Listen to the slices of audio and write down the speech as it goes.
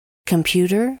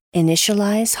Computer,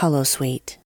 initialize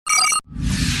holosuite.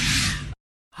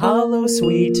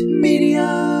 Holosuite Media.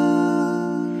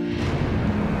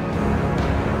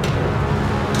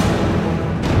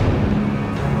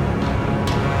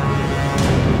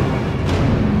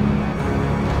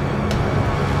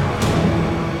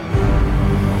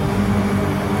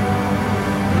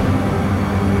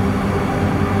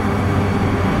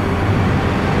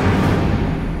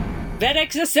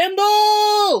 Vedeks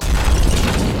Assemble!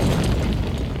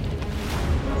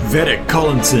 Vedek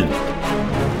Collinson.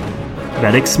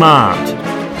 Vedeks Smart.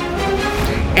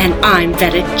 And I'm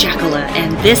Vedek Jackola,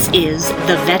 and this is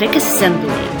the Vedek Assembly.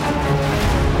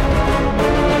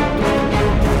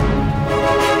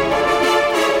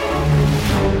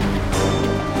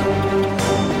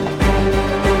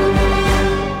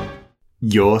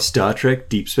 Your Star Trek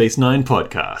Deep Space Nine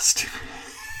podcast.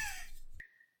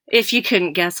 If you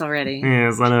couldn't guess already.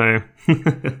 Yes, I know.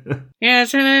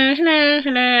 Yes, hello,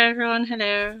 everyone,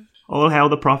 hello. All hail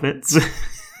the prophets.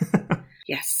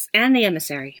 Yes, and the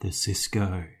emissary. The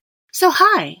Cisco. So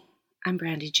hi, I'm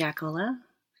Brandy Jackola.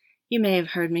 You may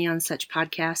have heard me on such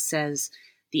podcasts as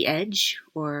The Edge,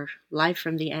 or Live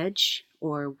from the Edge,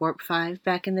 or Warp 5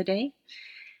 back in the day.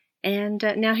 And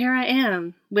now here I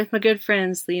am, with my good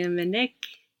friends Liam and Nick,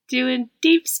 doing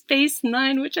Deep Space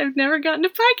Nine, which I've never gotten a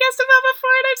podcast about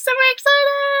before, and I'm so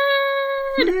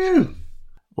excited!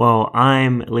 Well,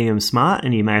 I'm Liam Smart,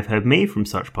 and you may have heard me from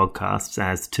such podcasts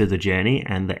as To the Journey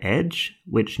and The Edge,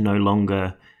 which no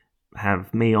longer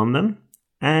have me on them.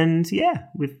 And yeah,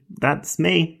 that's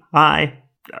me. Hi.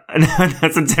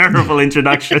 That's a terrible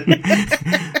introduction.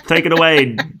 Take it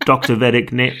away, Dr.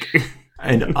 Vedek Nick.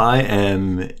 And I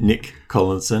am Nick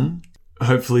Collinson.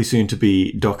 Hopefully soon to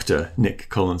be Dr. Nick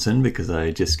Collinson, because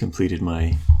I just completed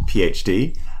my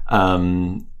PhD.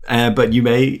 But you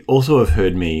may also have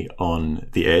heard me on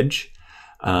The Edge.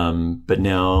 But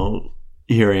now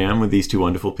here I am with these two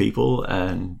wonderful people.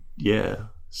 And yeah,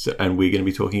 and we're going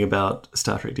to be talking about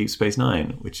Star Trek Deep Space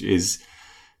Nine, which is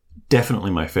definitely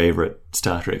my favorite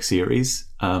Star Trek series.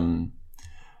 Not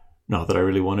that I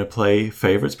really want to play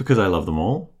favorites because I love them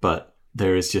all, but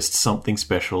there is just something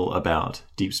special about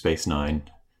Deep Space Nine.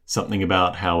 Something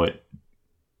about how it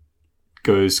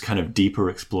goes kind of deeper,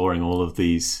 exploring all of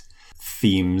these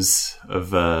themes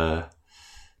of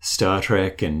Star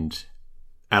Trek and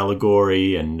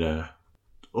allegory and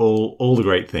all the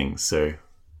great things. So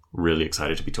really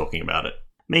excited to be talking about it.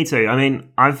 Me too. I mean,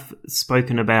 I've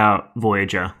spoken about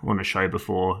Voyager on a show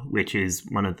before, which is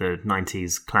one of the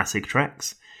 90s classic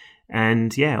treks.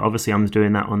 And yeah, obviously I'm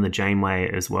doing that on the Janeway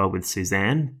as well with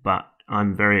Suzanne, but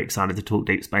I'm very excited to talk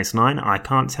Deep Space Nine. I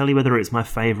can't tell you whether it's my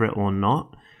favourite or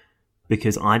not,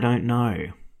 because I don't know.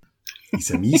 It's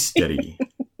a mystery.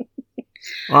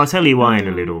 Well, I'll tell you why in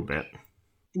a little bit.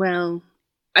 Well,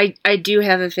 I do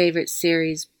have a favorite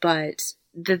series, but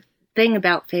the thing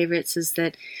about favorites is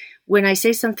that when I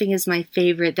say something is my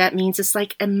favorite, that means it's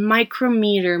like a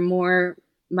micrometer more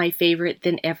my favorite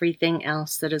than everything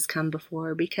else that has come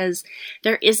before, because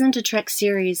there isn't a Trek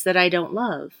series that I don't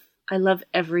love. I love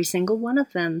every single one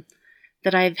of them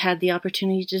that I've had the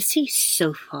opportunity to see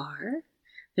so far.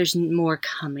 There's more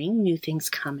coming, new things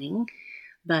coming,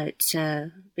 but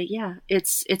yeah,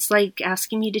 it's like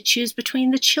asking me to choose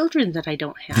between the children that I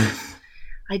don't have.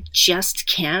 I just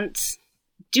can't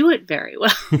do it very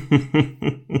well.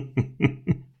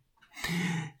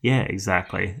 Yeah,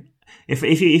 exactly.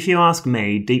 If you ask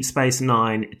me, Deep Space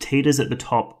Nine teeters at the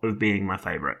top of being my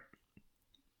favourite,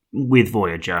 with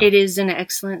Voyager. It is an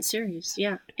excellent series.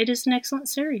 Yeah, it is an excellent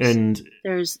series. And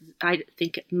I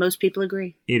think most people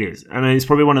agree. It is. And it's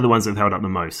probably one of the ones that have held up the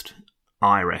most,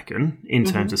 I reckon, in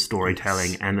terms of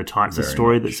storytelling and the types of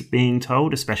story that's being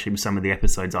told, especially some of the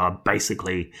episodes are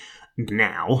basically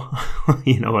now.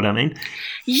 You know what I mean?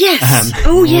 Yes.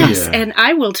 Yes. Yeah. And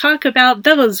I will talk about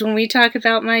those when we talk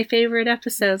about my favorite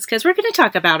episodes, because we're going to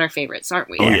talk about our favorites, aren't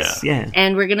we? Oh, yes. Yeah.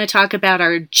 And we're going to talk about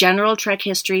our general Trek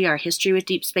history, our history with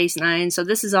Deep Space Nine. So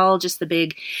this is all just the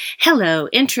big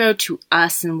intro to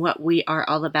us and what we are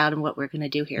all about and what we're going to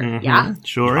do here. Mm-hmm. Yeah?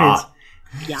 Sure is.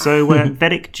 Yeah. So,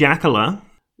 Vedek Jackola.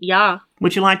 Yeah.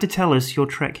 Would you like to tell us your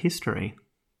Trek history?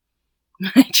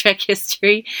 My Trek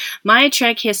history? My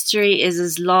Trek history is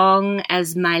as long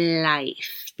as my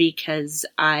life, because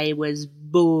I was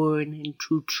born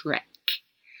into Trek.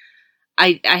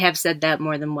 I have said that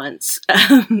more than once.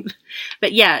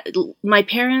 But yeah, my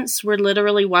parents were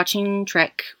literally watching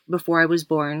Trek before I was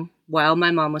born, while my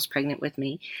mom was pregnant with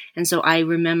me. And so I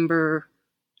remember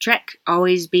Trek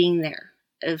always being there.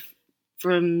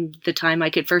 From the time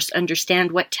I could first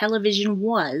understand what television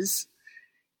was,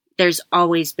 there's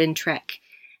always been Trek.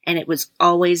 And it was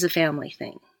always a family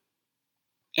thing.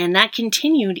 And that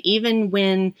continued even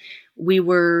when we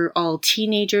were all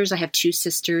teenagers. I have 2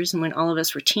 sisters, and when all of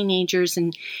us were teenagers,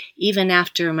 and even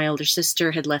after my older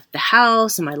sister had left the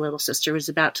house and my little sister was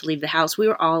about to leave the house, we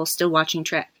were all still watching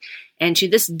Trek. And to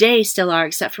this day still are,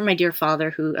 except for my dear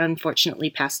father, who unfortunately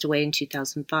passed away in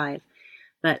 2005.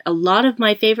 But a lot of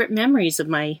my favorite memories of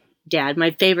my dad,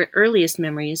 my favorite earliest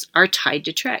memories, are tied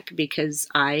to Trek, because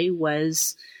I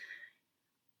was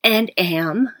and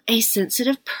am a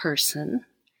sensitive person.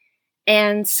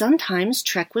 And sometimes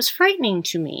Trek was frightening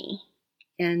to me.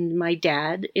 And my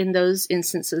dad, in those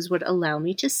instances, would allow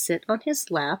me to sit on his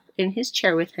lap in his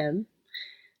chair with him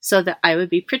so that I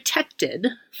would be protected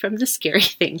from the scary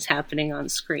things happening on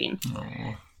screen.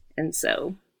 Aww. And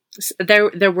so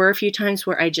there were a few times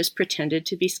where I just pretended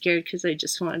to be scared because I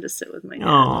just wanted to sit with my dad.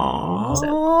 Aww.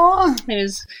 So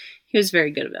he was very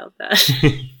good about that.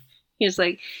 He was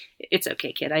like, "It's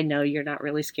okay, kid. I know you're not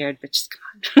really scared, but just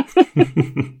come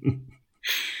on."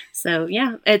 So,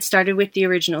 yeah, it started with the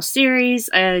original series,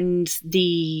 and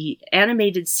the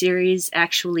animated series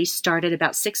actually started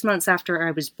about 6 months after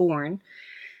I was born.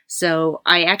 So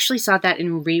I actually saw that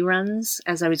in reruns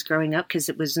as I was growing up, because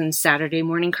it was in Saturday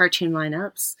morning cartoon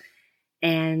lineups.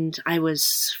 And I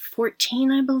was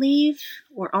 14, I believe,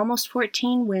 or almost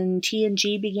 14 when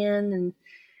TNG began, and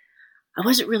I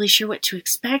wasn't really sure what to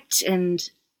expect. And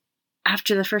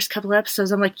after the first couple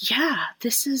episodes, I'm like, yeah,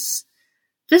 this is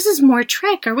more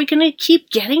Trek. Are we going to keep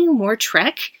getting more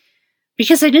Trek?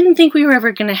 Because I didn't think we were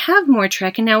ever going to have more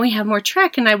Trek, and now we have more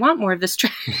Trek, and I want more of this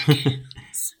Trek.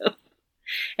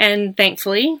 And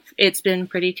thankfully, it's been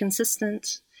pretty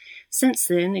consistent since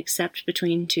then, except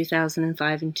between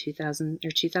 2005 and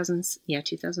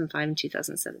 2005 and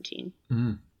 2017.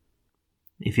 Mm.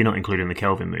 If you're not including the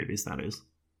Kelvin movies, that is.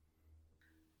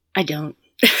 I don't.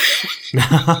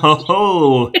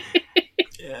 Oh,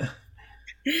 Yeah.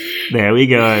 there we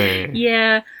go.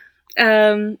 Yeah.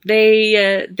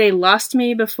 They lost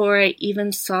me before I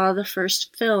even saw the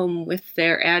first film with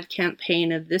their ad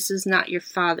campaign of "This is not your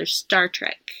father's Star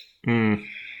Trek." Mm.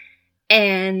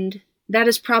 And that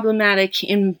is problematic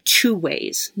in 2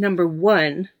 ways. Number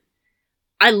 1,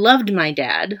 I loved my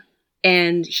dad,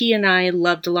 and he and I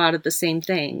loved a lot of the same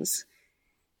things.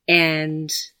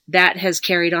 And that has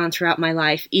carried on throughout my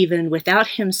life, even without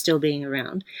him still being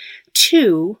around.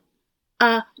 2,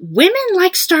 women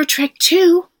like Star Trek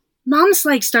too. Moms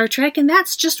like Star Trek, and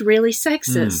that's just really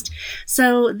sexist.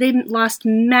 So they lost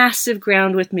massive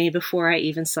ground with me before I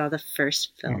even saw the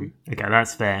first film. Okay,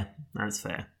 that's fair. That's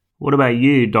fair. What about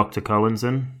you, Dr.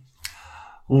 Collinson?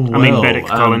 Well, I mean, Vedek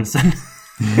Collinson.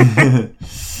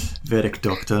 Vedek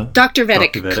Doctor. Dr.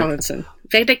 Vedek Dr. Vedek. Collinson.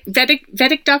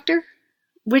 Vedek Doctor?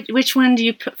 Which one do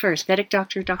you put first? Vedek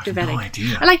Doctor, Dr. Vedek? No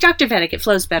idea. I like Dr. Vedek. It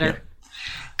flows better. Yeah.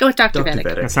 Go with Dr. Dr. Vedek.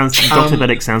 Vedek. That sounds, Dr.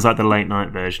 Vedek sounds like the late night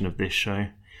version of this show.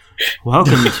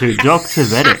 Welcome to Dr.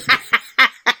 Vedek.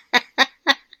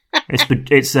 It's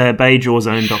Bajor's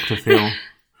own Dr. Phil.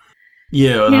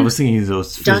 Yeah, I was thinking it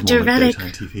was Dr. more like Vedek.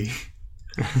 daytime TV.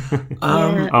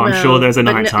 I'm sure there's a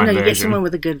nighttime no, you version. get someone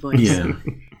with a good voice. Yeah.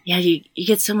 Yeah, you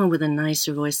get someone with a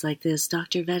nicer voice like this.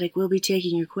 Dr. Vedek will be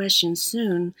taking your questions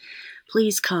soon.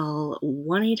 Please call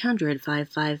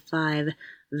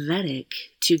 1-800-555-VEDEK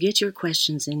to get your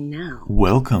questions in now.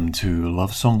 Welcome to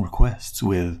Love Song Requests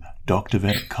with Dr.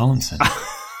 Vedek Collinson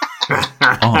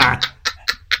on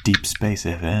Deep Space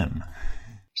FM.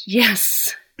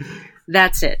 Yes,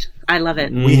 that's it. I love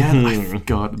it. We had, I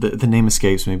forgot, the name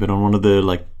escapes me, but on one of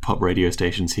the pop radio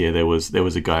stations here, there was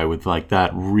a guy with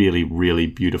that really, really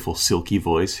beautiful silky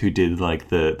voice who did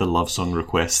the Love Song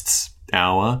Requests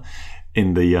hour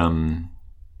in the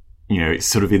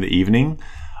sort of in the evening.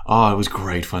 Oh, it was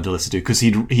great fun to listen to, because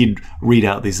he'd read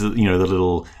out these the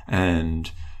little,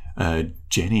 and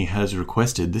Jenny has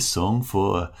requested this song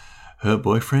for her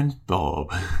boyfriend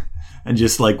Bob, and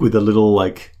just with a little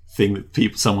thing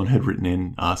that someone had written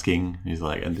in asking, he's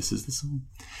like, and this is the song.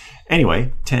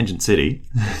 Anyway, Tangent City.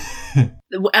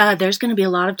 There's going to be a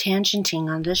lot of tangenting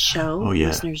on this show. Oh, yeah.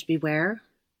 Listeners beware.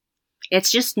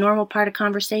 It's just normal part of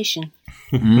conversation.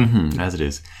 Mm-hmm, as it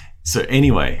is. So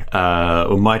anyway,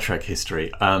 my track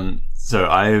history. So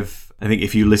I think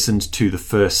if you listened to the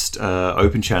first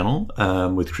Open Channel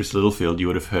with Chris Littlefield, you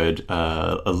would have heard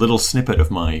a little snippet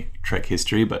of my track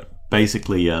history. But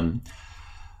basically,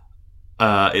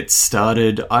 it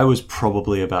started, I was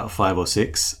probably about 5 or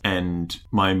 6, and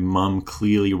my mum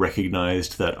clearly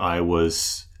recognized that I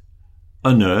was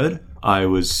a nerd. I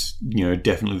was,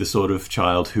 definitely the sort of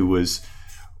child who was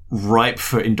ripe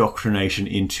for indoctrination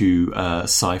into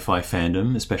sci-fi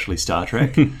fandom, especially Star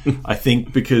Trek. I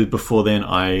think because before then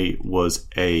I was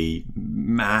a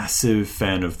massive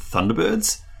fan of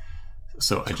Thunderbirds.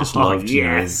 So I just loved,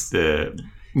 the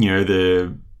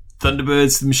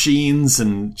Thunderbirds, the machines,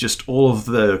 and just all of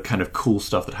the kind of cool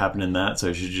stuff that happened in that.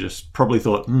 So she just probably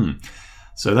thought,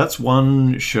 So that's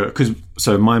one show.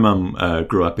 So my mum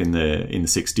grew up in the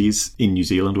 60s in New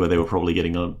Zealand, where they were probably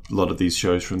getting a lot of these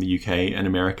shows from the UK and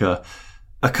America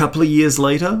a couple of years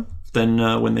later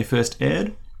than when they first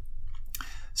aired.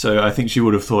 So I think she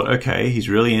would have thought, okay, he's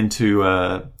really into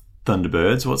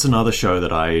Thunderbirds. What's another show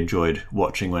that I enjoyed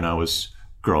watching when I was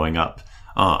growing up?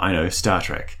 I know, Star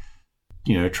Trek.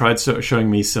 Tried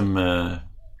showing me some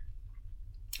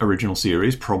original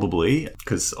series, probably,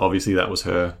 because obviously that was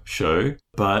her show.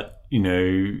 But,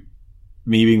 me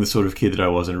being the sort of kid that I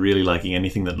was and really liking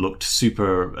anything that looked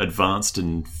super advanced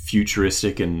and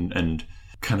futuristic and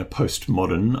kind of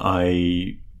postmodern,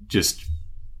 I just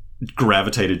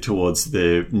gravitated towards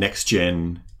the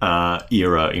next-gen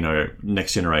era,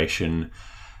 next generation,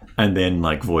 and then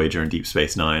like Voyager and Deep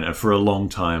Space Nine. And for a long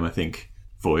time, I think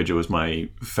Voyager was my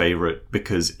favorite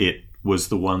because it was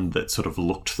the one that sort of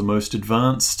looked the most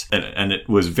advanced, and it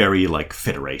was very like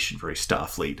Federation, very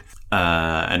Starfleet.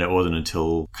 And it wasn't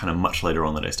until kind of much later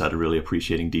on that I started really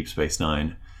appreciating Deep Space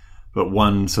Nine. But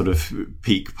one sort of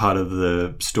peak part of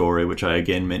the story, which I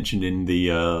again mentioned in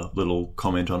the little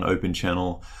comment on Open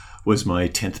Channel, was my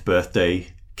 10th birthday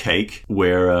cake,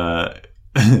 where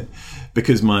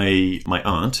because my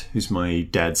aunt, who's my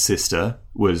dad's sister,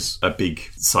 was a big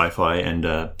sci-fi and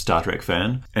Star Trek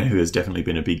fan, and who has definitely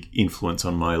been a big influence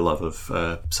on my love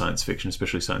of science fiction,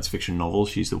 especially science fiction novels.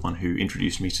 She's the one who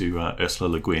introduced me to Ursula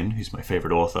Le Guin, who's my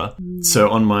favorite author. So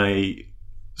my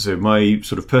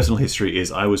sort of personal history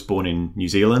is I was born in New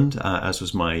Zealand, as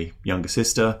was my younger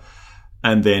sister,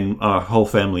 and then our whole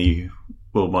family,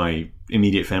 well, my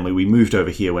immediate family, we moved over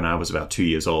here when I was about 2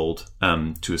 years old,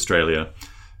 to Australia.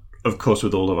 Of course,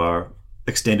 with all of our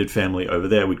extended family over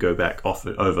there, we'd go back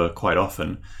over quite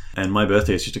often. And my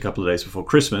birthday is just a couple of days before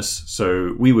Christmas,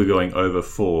 so we were going over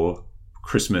for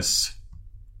Christmas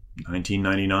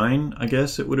 1999, I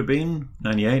guess it would have been,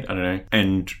 98, I don't know.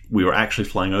 And we were actually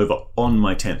flying over on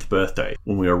my 10th birthday.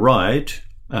 When we arrived,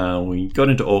 we got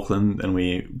into Auckland and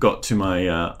we got to my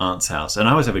aunt's house. And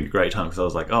I was having a great time because I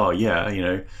was like, oh yeah,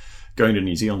 going to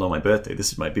New Zealand on my birthday,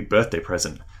 this is my big birthday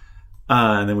present.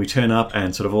 And then we turn up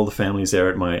and sort of all the family's there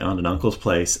at my aunt and uncle's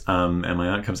place. And my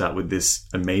aunt comes out with this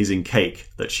amazing cake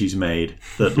that she's made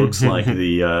that looks like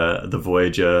the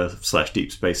Voyager /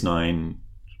 Deep Space Nine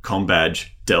comm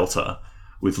badge Delta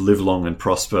with "Live Long and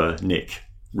Prosper, Nick"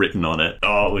 written on it.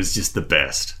 Oh, it was just the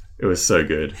best. It was so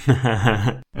good.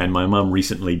 And my mum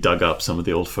recently dug up some of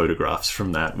the old photographs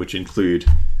from that, which include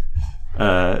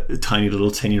tiny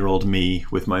little 10-year-old me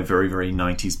with my very, very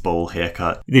 90s bowl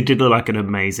haircut. It did look like an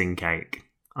amazing cake.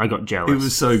 I got jealous. It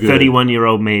was so good.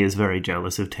 31-year-old me is very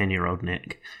jealous of 10-year-old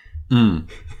Nick.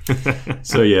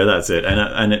 So yeah, that's it.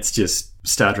 And it's just,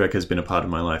 Star Trek has been a part of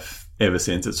my life ever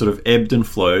since. It sort of ebbed and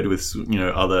flowed with,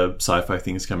 other sci-fi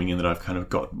things coming in that I've kind of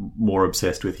got more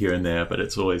obsessed with here and there, but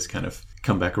it's always kind of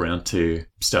come back around to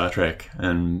Star Trek.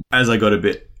 And as I got a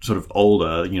bit sort of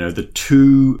older, the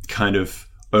two kind of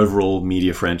overall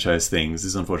media franchise things, this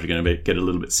is unfortunately going to get a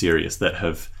little bit serious, that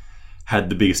have had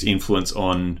the biggest influence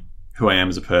on who I am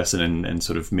as a person and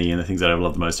sort of me and the things that I've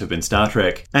loved the most have been Star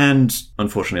Trek and,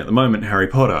 unfortunately at the moment, Harry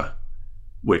Potter,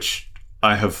 which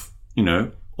I have,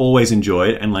 always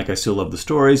enjoyed, and I still love the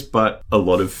stories, but a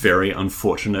lot of very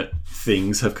unfortunate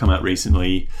things have come out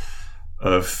recently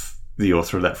of the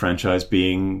author of that franchise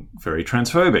being very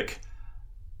transphobic.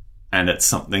 And it's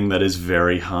something that is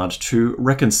very hard to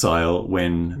reconcile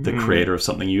when the creator of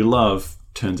something you love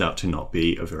turns out to not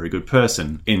be a very good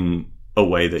person in a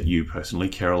way that you personally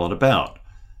care a lot about.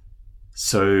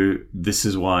 So this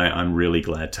is why I'm really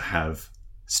glad to have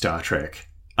Star Trek,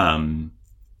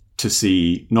 to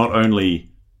see not only,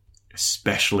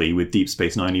 especially with Deep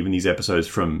Space Nine, even these episodes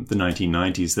from the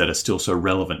 1990s that are still so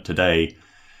relevant today.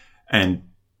 And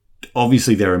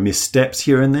obviously there are missteps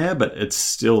here and there, but it's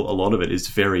still, a lot of it is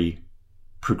very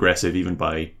progressive even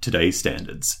by today's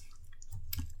standards.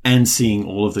 And seeing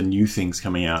all of the new things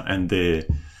coming out and the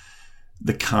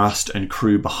cast and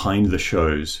crew behind the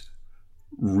shows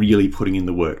really putting in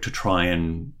the work to try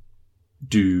and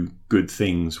do good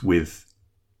things with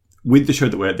the show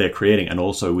that they're creating, and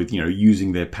also with,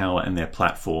 using their power and their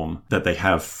platform that they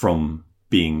have from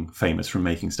being famous, from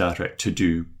making Star Trek, to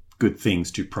do good things,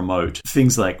 to promote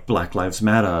things like Black Lives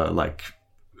Matter, like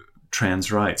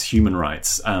trans rights, human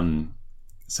rights.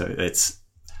 So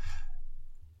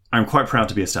I'm quite proud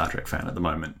to be a Star Trek fan at the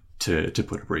moment, to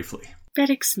put it briefly.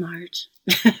 Vedeks Smart.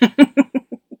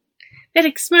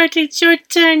 Vedeks Smart, it's your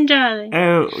turn, darling.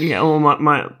 Oh, yeah, well,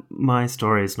 my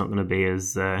story is not going to be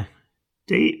as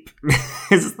deep.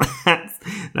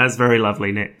 That's very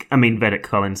lovely, Nick. I mean, Vedek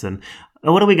Collinson.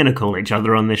 What are we going to call each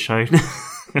other on this show?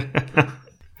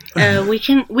 We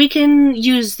can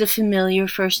use the familiar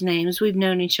first names. We've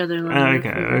known each other long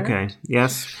enough. Okay.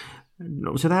 Yes.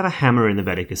 So they have a hammer in the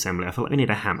Vedek Assembly. I feel like we need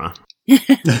a hammer.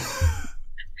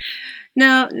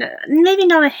 No, maybe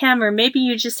not a hammer. Maybe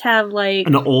you just have like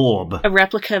an orb, a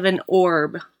replica of an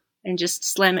orb, and just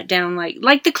slam it down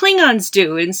like the Klingons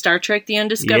do in Star Trek: The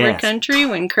Undiscovered Country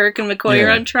when Kirk and McCoy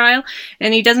are on trial,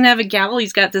 and he doesn't have a gavel.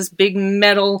 He's got this big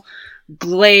metal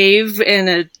glaive and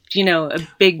a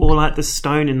big, or like the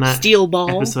stone in that steel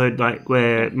ball episode, like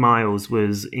where Miles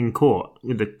was in court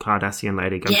with the Cardassian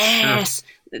lady. Going, yes.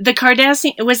 The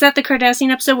Cardassian, was that the Cardassian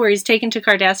episode where he's taken to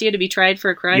Cardassia to be tried for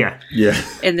a crime? Yeah.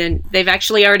 And then they've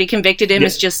actually already convicted him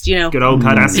as just, good old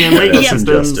Cardassian legal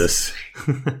systems.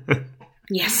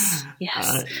 Yes.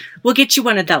 We'll get you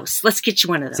one of those. Let's get you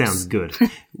one of those. Sounds good.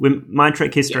 With my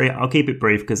Trek history, I'll keep it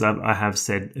brief because I have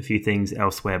said a few things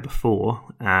elsewhere before.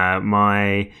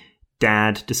 My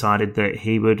dad decided that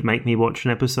he would make me watch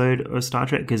an episode of Star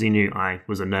Trek because he knew I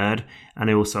was a nerd and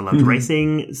I also loved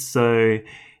racing. So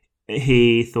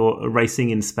he thought a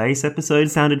racing in space episode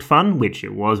sounded fun, which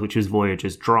it was, which was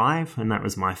Voyager's Drive, and that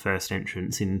was my first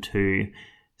entrance into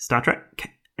Star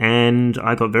Trek. And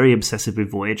I got very obsessive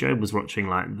with Voyager, was watching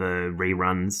like the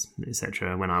reruns,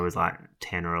 etc., when I was like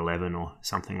 10 or 11 or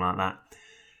something like that.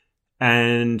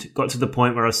 And got to the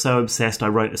point where I was so obsessed I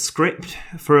wrote a script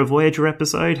for a Voyager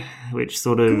episode, which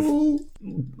sort of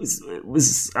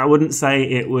was I wouldn't say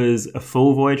it was a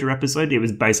full Voyager episode. It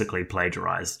was basically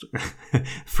plagiarized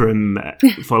from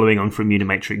following on from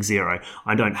Unimatrix Zero.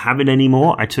 I don't have it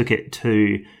anymore. I took it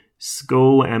to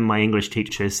school and my English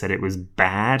teacher said it was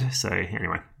bad. So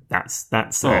anyway, that's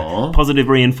positive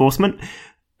reinforcement.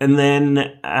 And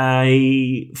then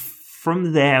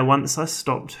from there, once I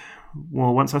stopped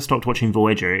watching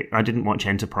Voyager, I didn't watch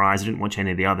Enterprise, I didn't watch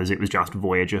any of the others. It was just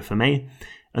Voyager for me.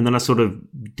 And then I sort of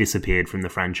disappeared from the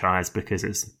franchise because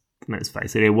let's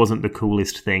face it wasn't the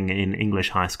coolest thing in English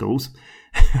high schools,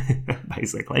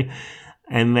 basically.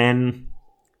 And then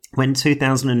when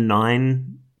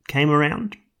 2009 came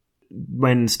around,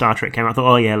 when Star Trek came out, I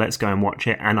thought, let's go and watch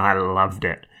it. And I loved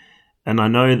it. And I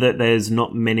know that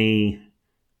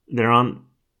there aren't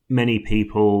many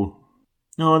people...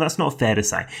 No, that's not fair to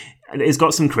say. It's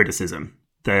got some criticism,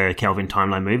 the Kelvin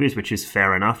Timeline movies, which is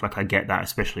fair enough. Like, I get that,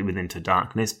 especially with Into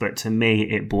Darkness. But to me,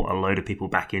 it brought a load of people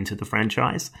back into the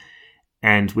franchise.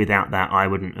 And without that, I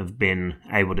wouldn't have been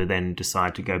able to then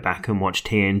decide to go back and watch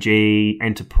TNG,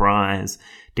 Enterprise,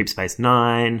 Deep Space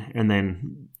Nine, and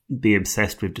then be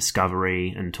obsessed with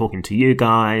Discovery and talking to you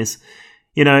guys.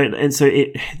 And so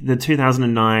the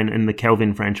 2009 and the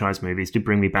Kelvin franchise movies did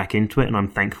bring me back into it, and I'm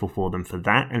thankful for them for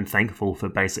that, and thankful for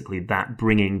basically that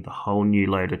bringing the whole new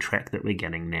load of Trek that we're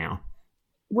getting now.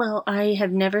 Well, I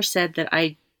have never said that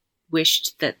I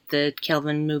wished that the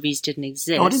Kelvin movies didn't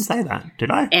exist. Oh, I didn't say that, did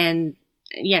I? And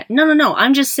no.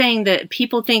 I'm just saying that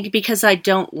people think because I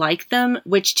don't like them,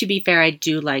 which to be fair, I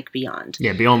do like Beyond.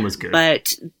 Yeah, Beyond was good.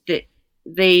 But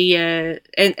they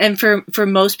for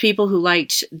most people who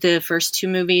liked the first two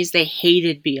movies, they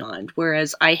hated Beyond,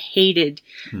 whereas I hated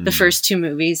the first two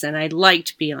movies and I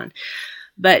liked Beyond.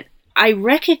 But I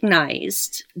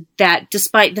recognized that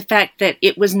despite the fact that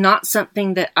it was not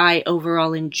something that I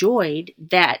overall enjoyed,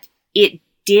 that it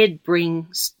did bring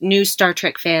new Star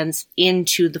Trek fans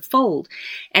into the fold.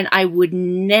 And I would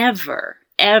never,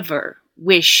 ever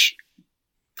wish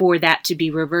for that to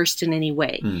be reversed in any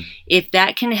way. If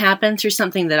that can happen through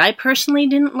something that I personally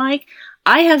didn't like,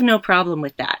 I have no problem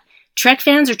with that. Trek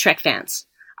fans are Trek fans.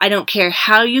 I don't care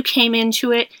how you came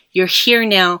into it. You're here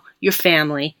now. You're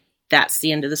family. That's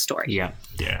the end of the story. Yeah.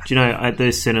 Do you know, at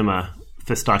the cinema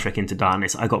for Star Trek Into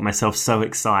Darkness, I got myself so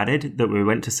excited that we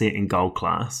went to see it in gold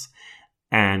class.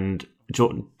 And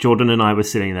Jordan and I were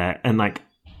sitting there, and like,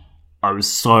 I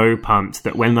was so pumped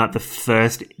that when like the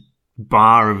first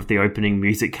bar of the opening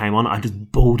music came on, I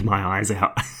just bawled my eyes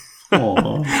out.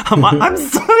 I'm like, I'm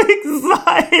so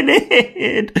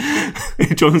excited.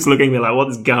 Jordan's looking at me like,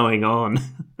 what's going on?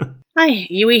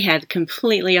 We had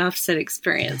completely opposite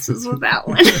experiences with that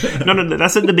one. No,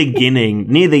 that's at the beginning.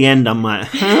 Near the end, I'm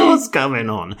like, what's going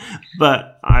on?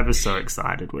 But I was so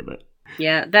excited with it.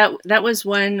 Yeah, that was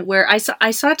one where I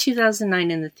saw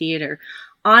 2009 in the theater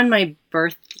on my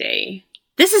birthday.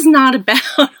 This is not about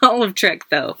all of Trek,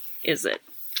 though, is it?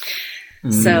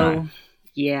 So,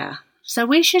 yeah. So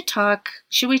we should talk.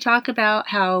 Should we talk about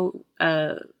how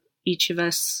each of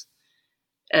us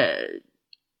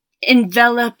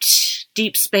enveloped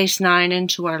Deep Space Nine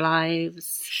into our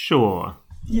lives? Sure.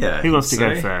 Yeah. Who wants to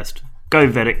go first? Go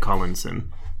Vedek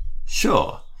Collinson.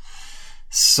 Sure.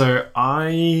 So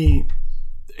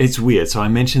it's weird. So I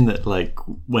mentioned that like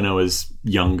when I was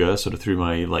younger, sort of through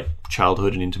my like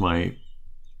childhood and into my,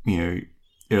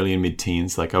 early and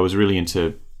mid-teens, like I was really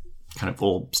into kind of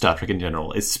all Star Trek in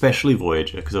general, especially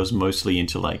Voyager, because I was mostly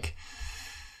into like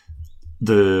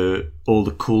all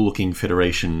the cool looking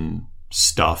Federation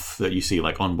stuff that you see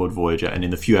like on board Voyager, and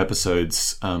in the few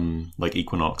episodes like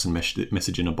Equinox and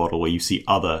Message in a Bottle where you see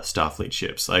other Starfleet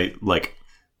ships. I like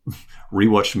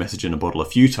rewatched Message in a Bottle a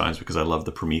few times because I love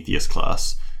the Prometheus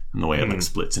class and the way it like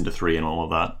splits into 3 and all of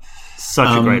that.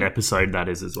 Such a great episode that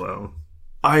is as well.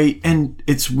 And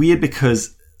it's weird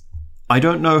because I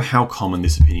don't know how common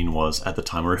this opinion was at the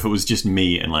time, or if it was just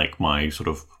me and like my sort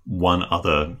of one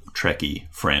other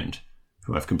Trekkie friend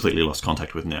who I've completely lost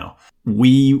contact with now.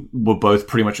 We were both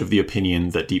pretty much of the opinion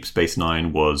that Deep Space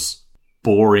Nine was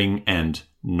boring and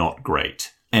not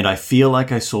great. And I feel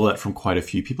like I saw that from quite a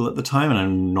few people at the time, and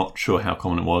I'm not sure how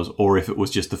common it was, or if it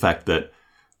was just the fact that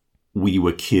we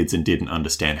were kids and didn't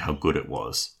understand how good it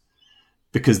was.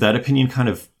 Because that opinion kind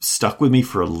of stuck with me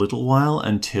for a little while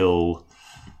until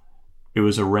it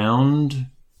was around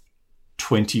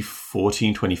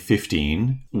 2014,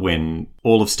 2015, when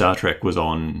all of Star Trek was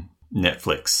on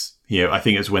Netflix. I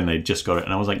think it's when they just got it.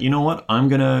 And I was like, you know what? I'm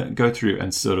going to go through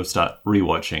and sort of start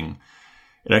rewatching.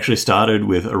 It actually started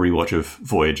with a rewatch of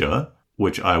Voyager,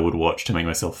 which I would watch to make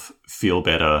myself feel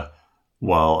better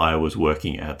while I was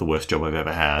working at the worst job I've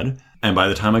ever had. And by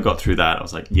the time I got through that, I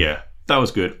was like, yeah, that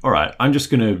was good. All right, I'm just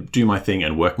going to do my thing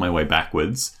and work my way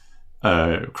backwards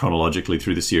chronologically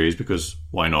through the series, because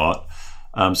why not?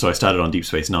 So I started on Deep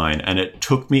Space Nine, and it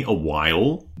took me a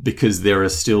while because there are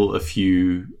still a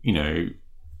few,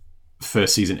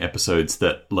 first season episodes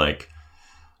that like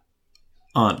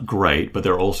aren't great, but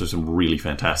there are also some really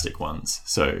fantastic ones.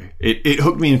 So it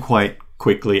hooked me in quite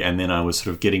quickly, and then I was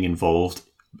sort of getting involved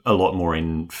a lot more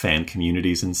in fan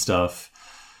communities and stuff.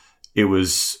 It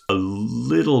was a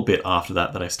little bit after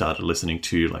that I started listening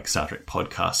to like Star Trek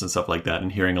podcasts and stuff like that,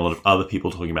 and hearing a lot of other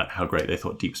people talking about how great they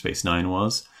thought Deep Space Nine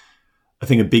was. I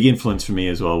think a big influence for me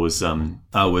as well was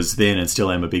I was then and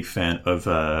still am a big fan of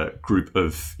a group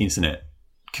of internet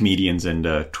comedians and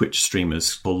Twitch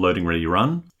streamers called Loading Ready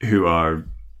Run, who are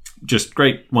just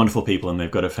great, wonderful people, and they've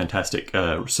got a fantastic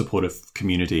supportive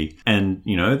community. And,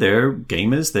 they're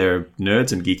gamers, they're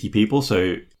nerds and geeky people,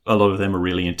 so a lot of them are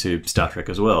really into Star Trek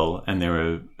as well. And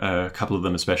there are a couple of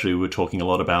them especially who were talking a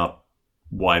lot about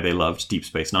why they loved Deep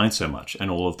Space Nine so much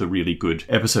and all of the really good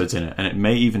episodes in it. And it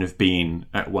may even have been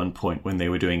at one point when they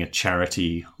were doing a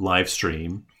charity live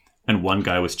stream, and one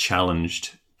guy was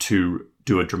challenged to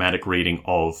do a dramatic reading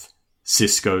of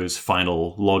Sisko's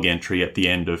final log entry at the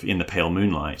end of In the Pale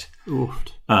Moonlight.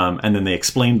 And then they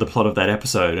explained the plot of that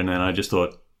episode, and then I just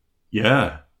thought,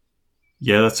 yeah,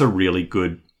 that's a really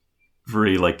good,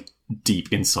 very like deep,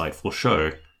 insightful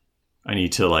show. I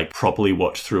need to like properly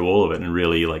watch through all of it and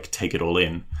really like take it all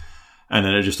in. And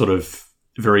then it just sort of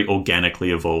very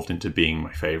organically evolved into being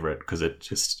my favorite, because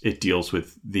it deals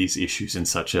with these issues in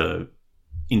such a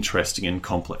interesting and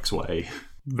complex way.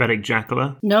 Vedek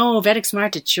Jackola? No, Vedek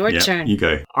Smart, it's your turn. You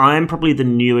go. I'm probably the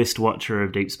newest watcher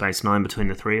of Deep Space Nine between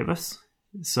the three of us.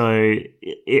 So,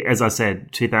 as I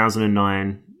said,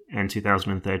 2009 and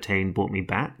 2013 brought me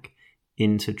back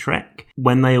into Trek.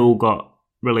 When they all got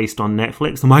released on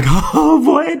Netflix, I'm like, oh,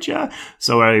 Voyager!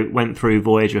 So I went through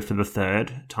Voyager for the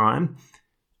third time,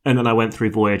 and then I went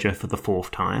through Voyager for the fourth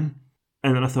time.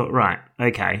 And then I thought, right,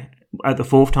 okay. At the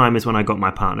fourth time is when I got my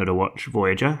partner to watch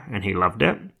Voyager, and he loved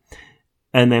it.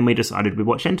 And then we decided we'd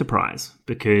watch Enterprise,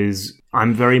 because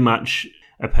I'm very much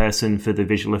a person for the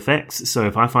visual effects. So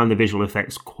if I find the visual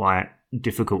effects quite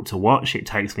difficult to watch, it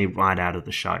takes me right out of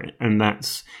the show. And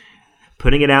that's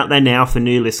putting it out there now for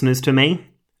new listeners to me.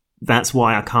 That's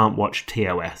why I can't watch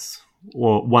TOS,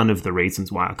 or one of the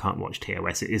reasons why I can't watch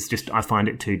TOS. It is just, I find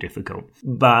it too difficult.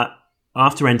 But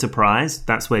after Enterprise,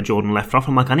 that's where Jordan left off.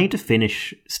 I'm like, I need to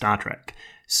finish Star Trek.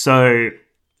 So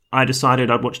I decided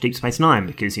I'd watch Deep Space Nine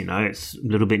because, it's a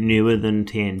little bit newer than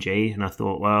TNG, and I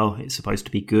thought, well, it's supposed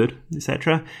to be good,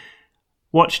 etc.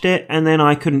 Watched it, and then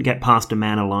I couldn't get past A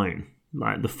Man Alone,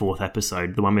 like the fourth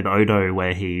episode, the one with Odo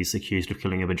where he's accused of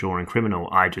killing a Bajoran criminal.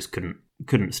 I just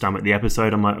couldn't stomach the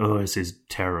episode. I'm like, oh, this is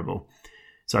terrible.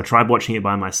 So I tried watching it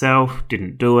by myself,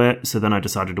 didn't do it, so then I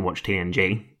decided to watch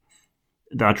TNG.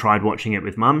 I tried watching it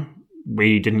with Mum.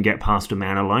 We didn't get past A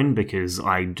Man Alone because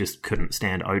I just couldn't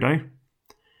stand Odo.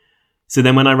 So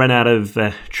then when I ran out of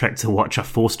Trek to watch, I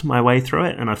forced my way through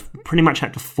it, and I pretty much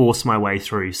had to force my way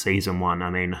through season one. I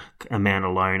mean, A Man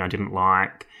Alone I didn't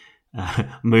like.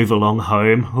 Move Along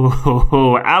Home.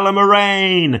 Alan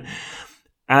Moraine!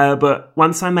 But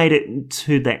once I made it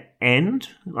to the end,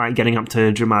 like getting up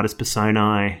to Dramatis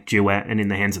Personae, Duet, and In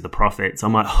the Hands of the Prophets,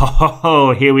 I'm like,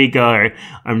 oh, here we go.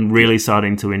 I'm really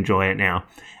starting to enjoy it now.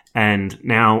 And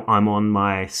now I'm on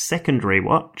my second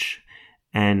rewatch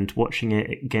and watching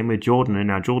it again with Jordan, and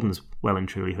now Jordan's well and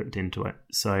truly hooked into it.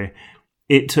 So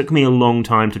it took me a long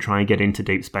time to try and get into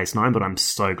Deep Space Nine, but I'm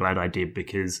so glad I did,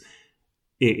 because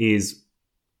it is,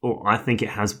 or I think it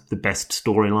has the best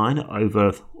storyline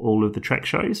over all of the Trek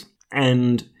shows.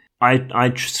 And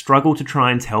I struggle to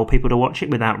try and tell people to watch it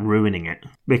without ruining it,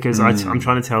 because I'm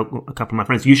trying to tell a couple of my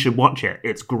friends, you should watch it.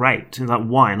 It's great. And like,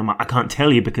 why? And I'm like, I can't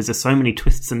tell you because there's so many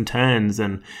twists and turns,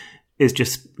 and it's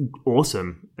just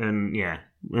awesome. And yeah,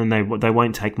 and they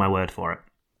won't take my word for it.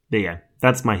 But yeah,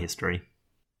 that's my history.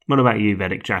 What about you,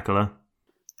 Vedek Jackola?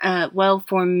 Well,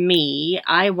 for me,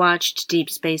 I watched Deep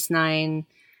Space Nine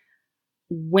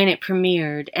when it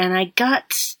premiered, and I got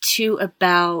to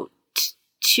about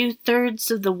 2/3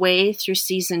 of the way through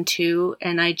season 2,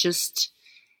 and I just,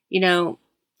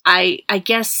 I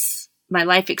guess my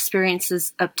life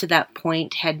experiences up to that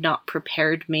point had not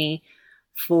prepared me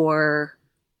for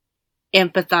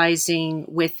empathizing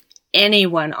with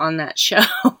anyone on that show,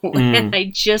 and I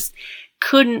just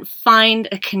couldn't find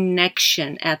a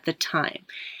connection at the time.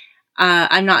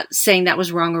 I'm not saying that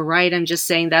was wrong or right. I'm just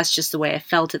saying that's just the way I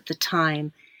felt at the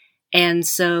time. And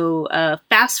so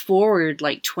fast forward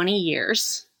like 20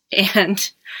 years,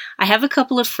 and I have a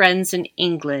couple of friends in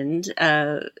England,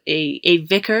 a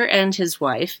vicar and his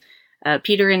wife,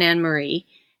 Peter and Anne Marie,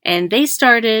 and they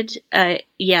started,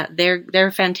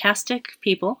 they're fantastic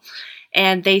people,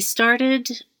 and they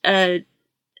started a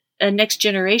Next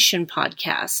Generation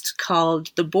podcast called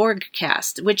the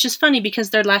Borgcast, which is funny because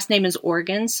their last name is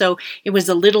Organ, so it was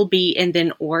a little b and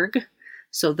then org,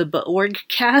 so the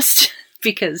Borgcast,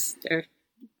 because they're,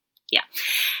 yeah.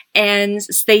 And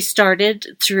they started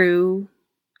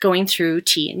going through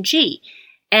TNG.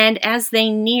 And as they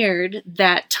neared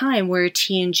that time where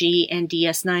TNG and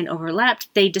DS9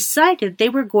 overlapped, they decided they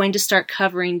were going to start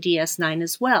covering DS9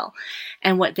 as well.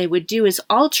 And what they would do is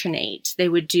alternate. They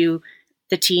would do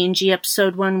the TNG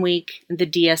episode one week and the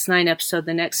DS9 episode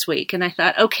the next week. And I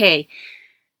thought, okay,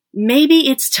 maybe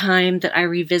it's time that I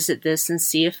revisit this and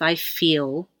see if I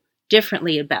feel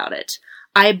differently about it.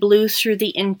 I blew through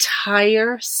the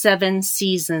entire 7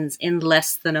 seasons in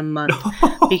less than a month,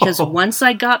 because once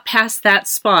I got past that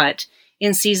spot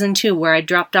in season 2 where I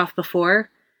dropped off before,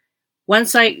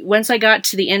 once I got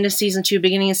to the end of season 2,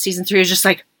 beginning of season 3, it was just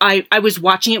like, I was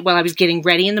watching it while I was getting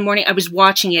ready in the morning. I was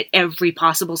watching it every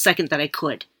possible second that I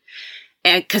could,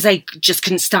 because I just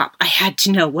couldn't stop. I had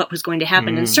to know what was going to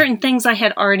happen. And certain things I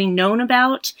had already known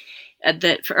about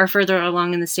that are further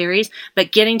along in the series,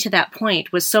 but getting to that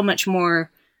point was so much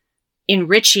more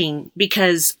enriching,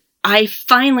 because I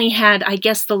finally had, I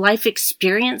guess, the life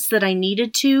experience that I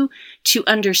needed to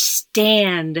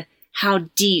understand how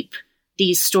deep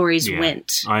these stories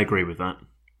went. I agree with that.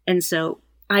 And so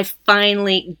I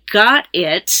finally got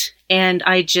it, and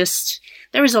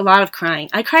there was a lot of crying.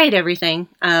 I cry at everything.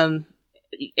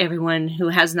 Everyone who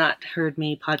has not heard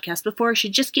me podcast before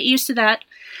should just get used to that.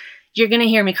 You're going to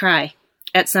hear me cry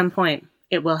at some point.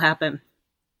 It will happen.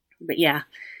 But yeah,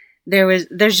 there's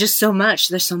just so much.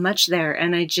 There's so much there.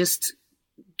 And I just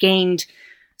gained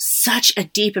such a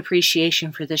deep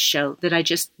appreciation for this show that I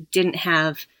just didn't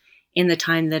have in the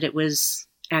time that it was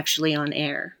actually on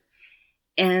air.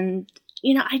 And,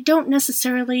 I don't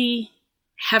necessarily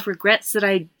have regrets that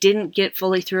I didn't get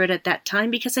fully through it at that time,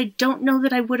 because I don't know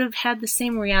that I would have had the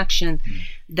same reaction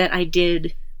that I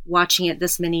did watching it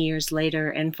this many years later,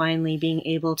 and finally being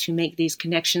able to make these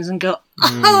connections and go,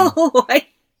 oh, I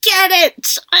get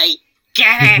it! I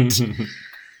get it!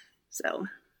 So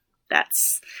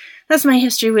that's my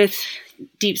history with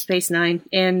Deep Space Nine.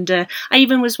 And I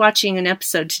even was watching an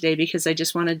episode today because I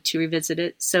just wanted to revisit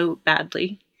it so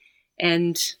badly.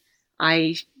 And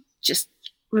I just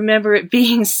remember it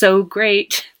being so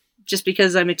great, just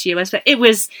because I'm a TOS fan. It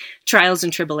was trials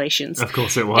and tribulations. Of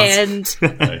course it was.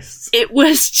 And Nice. it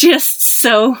was just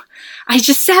so... I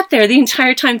just sat there the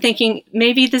entire time thinking,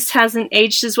 maybe this hasn't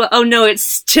aged as well. Oh no, it's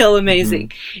still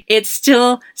amazing. It's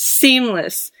still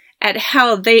seamless at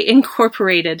how they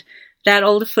incorporated that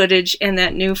old footage and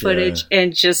that new footage,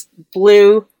 and just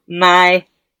blew my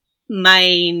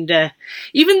mind.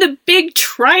 Even the big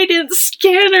Trident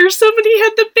scanner. Somebody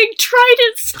had the big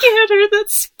Trident scanner that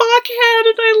Spock had,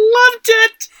 and I loved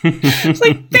it. It's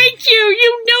like, thank you.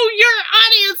 You know your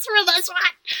audience for this one.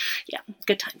 Yeah,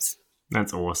 good times.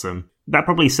 That's awesome. That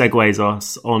probably segues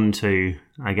us on to,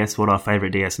 I guess, what our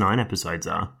favourite DS9 episodes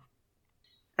are.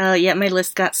 Yeah, my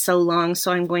list got so long,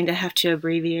 so I'm going to have to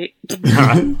abbreviate.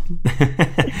 Mine.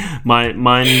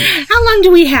 How long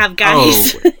do we have,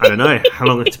 guys? Oh, I don't know. How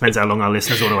long? It depends how long our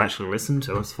listeners want to actually listen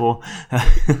to us for.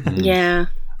 Yeah.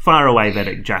 Fire away,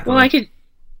 Vedek, Jackola. Well, I could.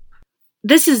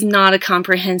 This is not a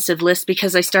comprehensive list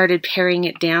because I started paring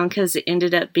it down because it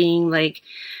ended up being like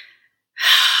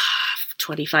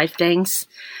 25 things.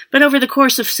 But over the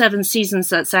course of 7 seasons,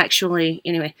 that's actually,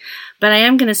 anyway. But I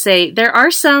am going to say there are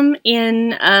some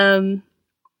in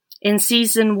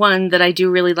season 1 that I do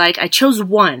really like. I chose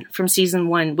one from season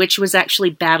 1, which was actually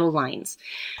Battle Lines,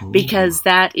 because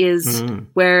that is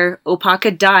where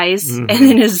Opaka dies and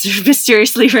then is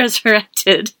mysteriously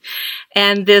resurrected.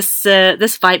 And this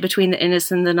fight between the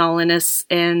Innis and the Nol-Innis,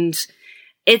 and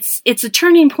it's a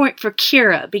turning point for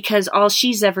Kira because all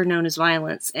she's ever known is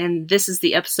violence. And this is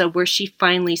the episode where she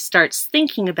finally starts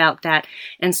thinking about that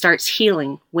and starts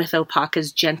healing with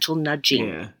Opaka's gentle nudging.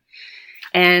 Yeah.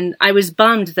 And I was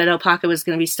bummed that Opaka was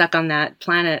going to be stuck on that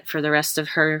planet for the rest of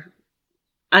her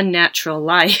unnatural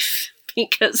life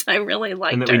because I really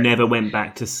liked her. And that we never went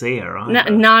back to see her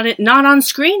either. Not on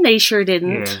screen, they sure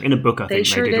didn't. Yeah, in a book I think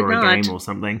they did, or a game or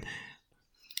something.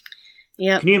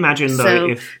 Yeah. Can you imagine,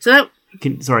 though,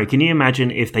 Can you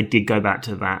imagine if they did go back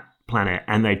to that planet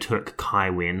and they took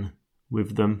Kaiwin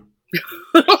with them?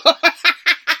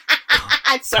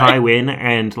 Kaiwin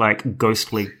and, like,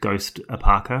 ghostly ghost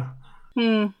Opaka?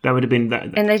 That would have been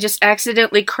that. And they just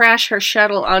accidentally crash her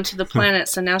shuttle onto the planet,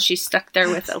 so now she's stuck there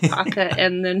with Opaka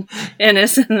and then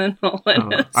Innis and then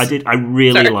Nol-Innis. I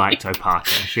really liked Opaka.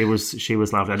 She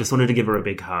was lovely. I just wanted to give her a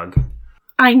big hug.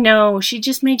 I know. She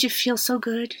just made you feel so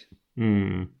good.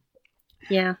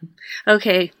 Yeah.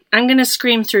 Okay. I'm going to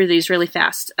scream through these really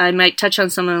fast. I might touch on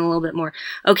some of them a little bit more.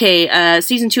 Okay.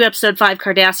 Season 2, episode 5,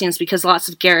 Cardassians, because lots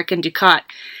of Garrick and Ducat.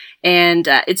 And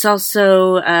it's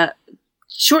also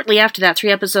shortly after that, 3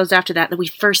 episodes after that we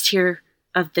first hear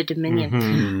of the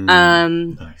Dominion.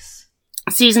 Nice.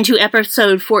 Season 2,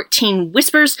 episode 14,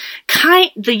 Whispers.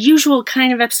 The usual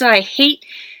kind of episode I hate.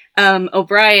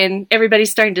 O'Brien,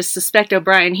 everybody's starting to suspect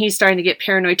O'Brien. He's starting to get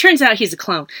paranoid. Turns out he's a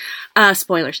clone.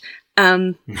 Spoilers.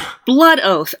 Blood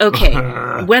Oath. Okay.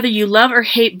 Whether you love or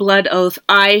hate Blood Oath,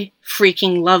 I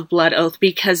freaking love Blood Oath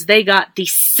because they got the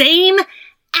same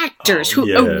actors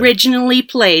who originally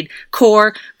played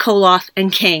Kor, Koloth,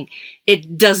 and Kang.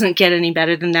 It doesn't get any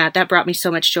better than that. That brought me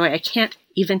so much joy. I can't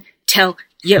even tell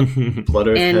you. Blood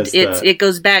Oath and has it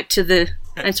goes back to the...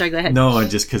 I'm sorry, go ahead. No,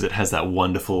 just because it has that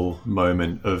wonderful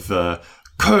moment of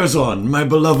Curzon, my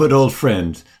beloved old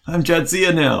friend. I'm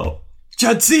Jadzia now.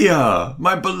 Jadzia,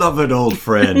 my beloved old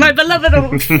friend. My beloved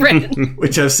old friend.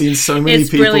 Which I've seen so many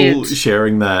people brilliant.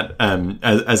 sharing that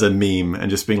as a meme and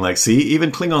just being like, see,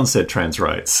 even Klingon said trans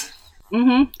rights.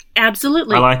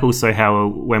 Absolutely. I like also how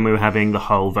when we were having the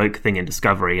whole Vogue thing in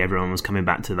Discovery, everyone was coming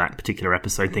back to that particular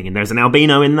episode thinking there's an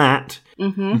albino in that.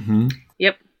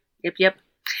 Yep.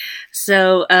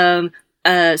 So,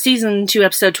 season 2,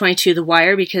 episode 22, The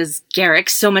Wire, because Garrick,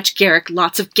 so much Garrick,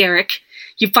 lots of Garrick.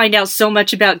 You find out so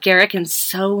much about Garrick and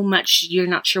so much you're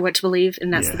not sure what to believe,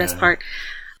 and that's the best part.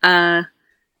 And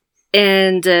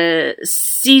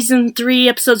season 3,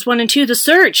 episodes 1 and 2, The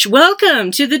Search. Welcome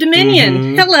to the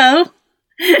Dominion. Hello.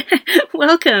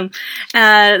 Welcome.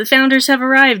 The founders have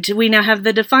arrived. We now have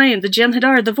the Defiant, the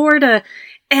Jem'Hadar, the Vorta,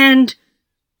 and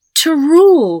To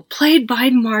Rule, played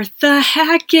by Martha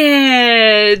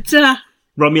Hackett.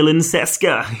 Romulan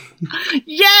Seska.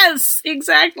 Yes,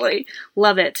 exactly.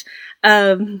 Love it.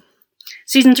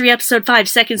 Season 3, episode 5,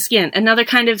 Second Skin. Another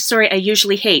kind of story I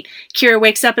usually hate. Kira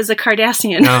wakes up as a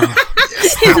Cardassian. Oh,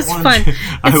 yes, It's fun.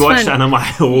 I watched that and I'm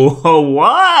like, whoa,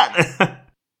 what?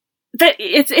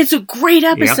 It's a great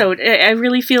episode. Yep. I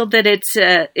really feel that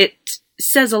it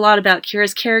says a lot about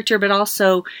Kira's character, but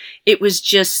also it was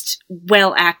just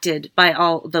well acted by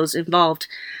all those involved.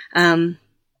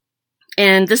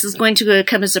 And this is going to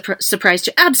come as a surprise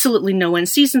to absolutely no one.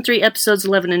 Season 3, episodes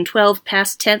 11 and 12,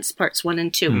 Past Tense, parts 1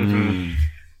 and 2.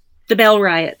 The Bell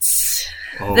Riots.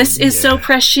 This is so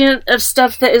prescient of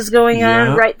stuff that is going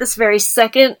on right this very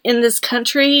second in this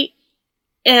country.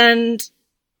 And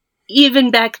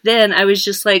even back then, I was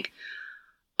just like,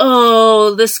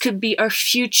 oh, this could be our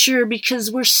future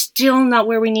because we're still not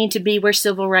where we need to be where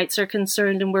civil rights are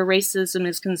concerned and where racism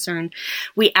is concerned.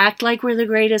 We act like we're the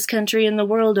greatest country in the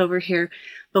world over here,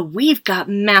 but we've got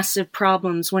massive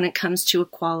problems when it comes to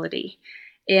equality.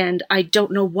 And I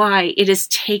don't know why it has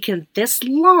taken this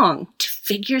long to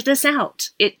figure this out.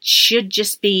 It should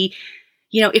just be,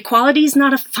 equality is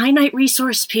not a finite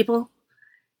resource, people.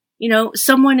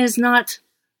 Someone does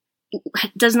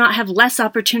not have less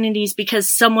opportunities because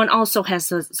someone also has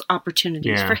those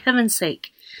opportunities, for heaven's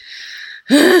sake.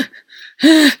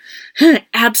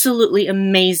 Absolutely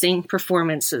amazing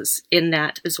performances in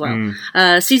that as well.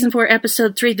 Season 4,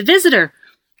 episode 3, The Visitor.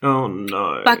 Oh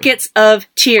no. Buckets of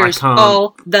tears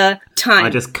all the time. I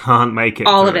just can't make it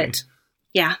all through. of it.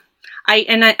 Yeah.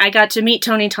 I got to meet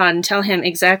Tony Todd and tell him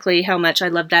exactly how much I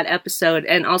loved that episode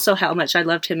and also how much I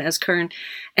loved him as Kern.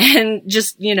 And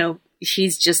just,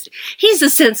 he's a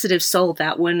sensitive soul,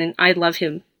 that one, and I love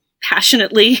him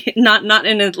passionately, not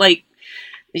in a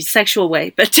sexual way,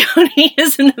 but Tony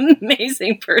is an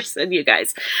amazing person, you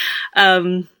guys.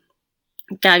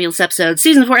 Fabulous episode.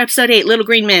 Season 4, episode 8, Little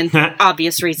Green Men.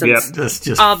 Obvious reasons. Yep, that's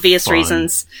just obvious fun.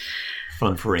 Reasons.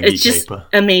 Fun for Engie It's just paper.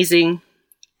 Amazing.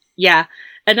 Yeah.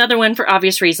 Another one for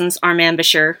obvious reasons, Our Man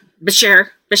Bashir.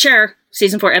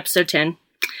 Season 4, episode 10.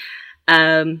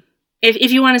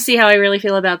 If you want to see how I really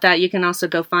feel about that, you can also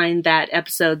go find that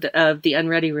episode of The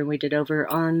Unready Room we did over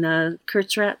on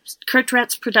Kurt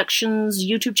Ratz Productions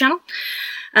YouTube channel.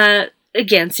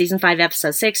 Again, season 5,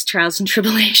 episode 6, Trials and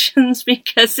Tribulations,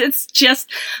 because it's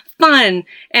just fun.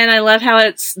 And I love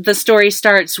how the story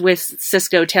starts with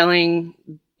Cisco telling,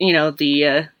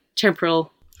 the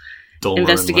temporal Dolmer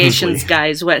investigations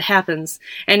guys what happens.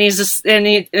 And he's just,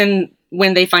 and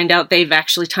when they find out they've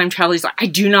actually time traveled, he's like, I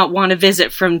do not want to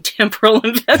visit from temporal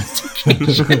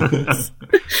investigations.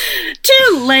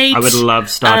 Too late. I would love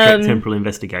Star Trek Temporal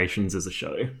Investigations as a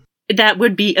show. That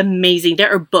would be amazing.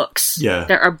 There are books. Yeah.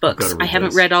 There are books. I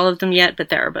haven't read all of them yet, but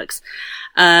there are books.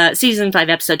 Season 5,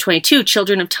 episode 22,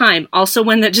 Children of Time. Also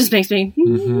one that just makes me...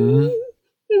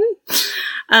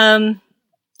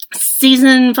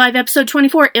 Season 5, episode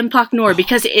 24, Empok Nor,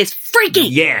 because it is freaky!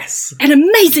 Yes! And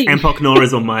amazing! Empok Nor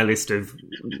is on my list of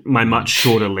my much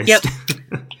shorter list. Yep.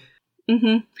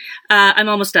 I'm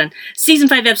almost done. Season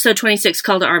 5, episode 26,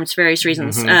 Call to Arms, various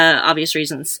reasons. Obvious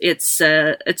reasons. It's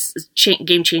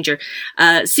game changer.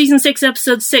 Season 6,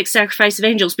 episode 6, Sacrifice of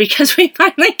Angels, because we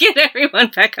finally get everyone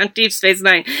back on Deep Space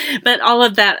Nine. But all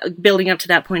of that building up to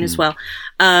that point as well.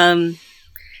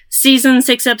 Season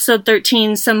 6, episode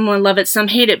 13, some love it, some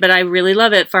hate it, but I really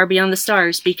love it, Far Beyond the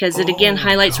Stars, because it again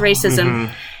highlights racism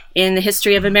in the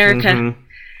history of America.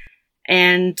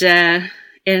 And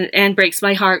breaks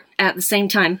my heart at the same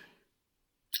time.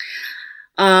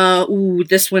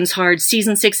 This one's hard.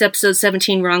 Season 6, episode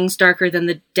 17, Wrongs Darker Than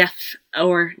the Death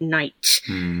or Night.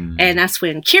 And that's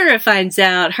when Kira finds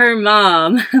out her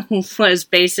mom was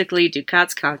basically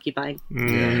Ducat's concubine.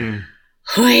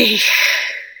 Hoi.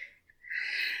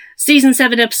 Season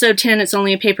 7, episode 10, It's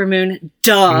Only a Paper Moon.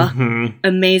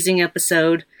 Amazing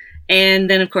episode. And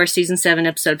then, of course, season 7,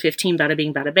 episode 15, Bada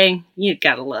Bing, Bada Bang. You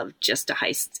gotta love just a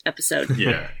heist episode.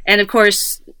 Yeah. And, of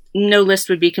course, no list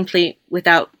would be complete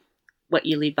without What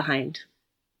You Leave Behind.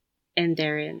 And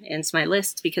therein ends my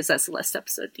list, because that's the last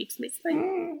episode of Deep Space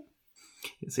Nine.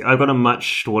 See, I've got a much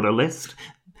shorter list.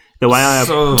 The way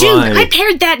I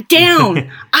pared that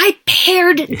down. I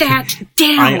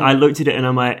looked at it and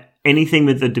I'm like, anything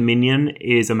with the Dominion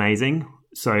is amazing.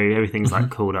 So everything's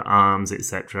like Call to Arms,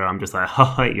 etc. I'm just like,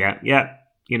 yeah,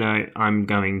 I'm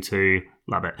going to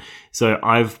love it. So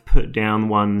I've put down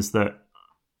ones that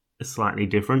are slightly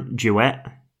different. Duet.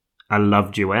 I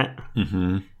love Duet.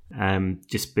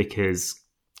 Just because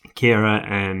Kira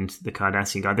and the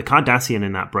Cardassian guy, the Cardassian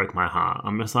in that broke my heart.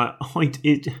 I'm just like,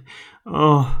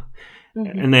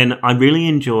 And then I really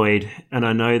enjoyed, and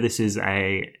I know this is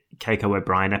a Keiko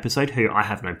O'Brien episode, who I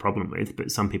have no problem with, but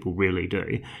some people really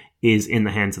do, is In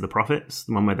the Hands of the Prophets,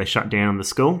 the one where they shut down the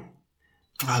school.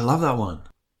 I love that one.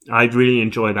 I really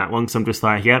enjoy that one, because I'm just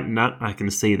like, I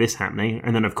can see this happening.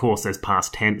 And then, of course, there's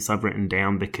Past Tense I've written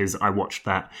down, because I watched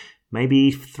that maybe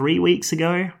 3 weeks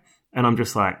ago, and I'm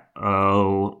just like,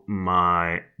 oh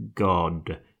my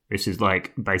God. This is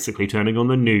like basically turning on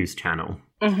the news channel.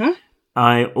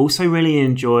 I also really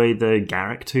enjoy the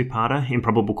Garrick two-parter,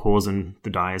 Improbable Cause and The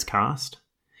Dyer's Cast,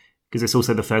 because it's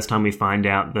also the first time we find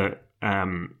out that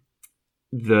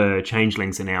the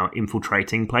changelings are now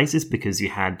infiltrating places, because you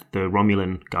had the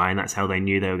Romulan guy, and that's how they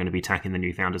knew they were going to be attacking the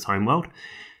New Founders' homeworld.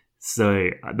 So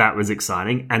that was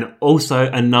exciting. And also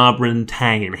Anabran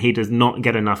Tain. He does not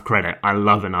get enough credit. I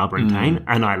love Anabran Tain,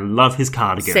 and I love his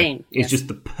cardigan. Same. It's just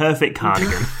the perfect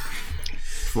cardigan.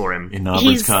 For him.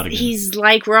 Cardigan. He's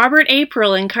like Robert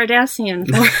April in Cardassian.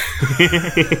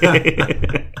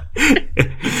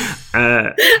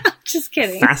 Just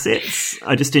kidding. Facets.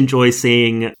 I just enjoy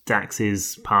seeing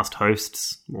Dax's past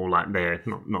hosts, or like they're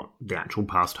not the actual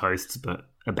past hosts, but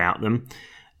about them.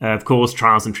 Of course,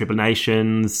 Trials and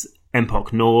Tribulations.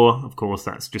 Empok Nor, of course,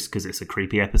 that's just because it's a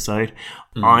creepy episode.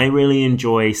 I really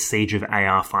enjoy Siege of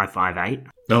AR-558.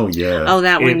 Oh, yeah. Oh,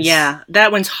 that one, yeah.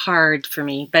 That one's hard for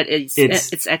me, but it's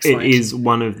excellent. It is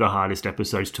one of the hardest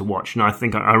episodes to watch. And I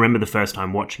think I remember the first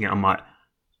time watching it, I'm like,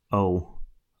 oh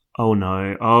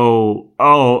no,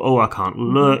 I can't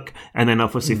look. And then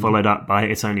obviously followed up by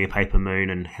It's Only a Paper Moon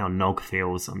and how Nog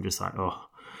feels. I'm just like, oh.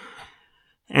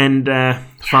 And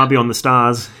Far Beyond the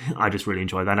Stars, I just really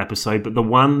enjoy that episode. But the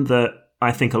one that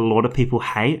I think a lot of people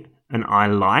hate and I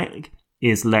like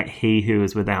is Let He Who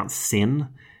Is Without Sin,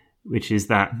 which is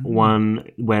that one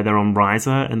where they're on Riser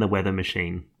and the weather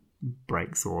machine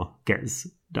breaks or gets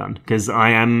done. Because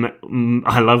I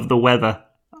love the weather.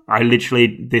 I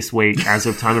literally, this week, as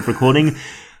of time of recording,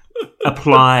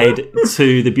 applied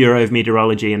to the Bureau of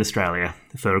Meteorology in Australia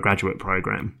for a graduate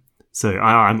program. So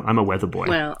I'm a weather boy.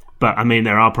 Well, but I mean,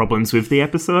 there are problems with the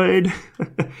episode.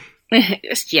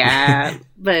 yeah,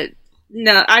 but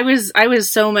no, I was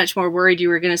so much more worried you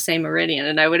were going to say Meridian,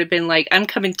 and I would have been like, I'm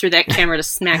coming through that camera to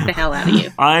smack the hell out of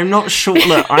you. I'm not sure.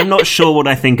 Look, I'm not sure what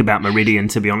I think about Meridian,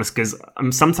 to be honest, because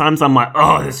sometimes I'm like,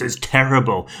 oh, this is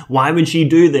terrible. Why would she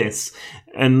do this?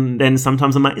 And then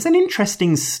sometimes I'm like, it's an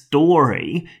interesting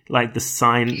story, like the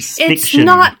science fiction. It's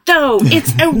not, though.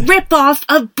 It's a ripoff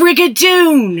of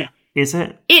Brigadoon. Is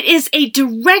it? It is a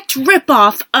direct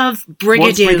ripoff of Brigadoon.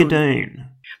 What's Brigadoon?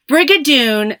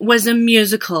 Brigadoon was a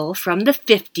musical from the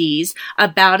 50s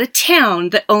about a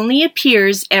town that only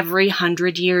appears every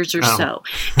 100 years or so.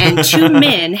 And two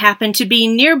men happen to be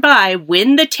nearby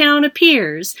when the town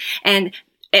appears, and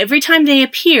every time they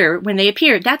appear, when they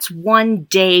appear, that's one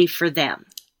day for them.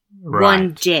 Right.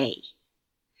 One day.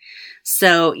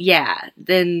 So, yeah,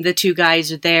 then the two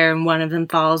guys are there, and one of them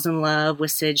falls in love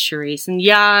with Sid Charisse, and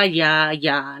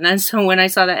yeah. And so when I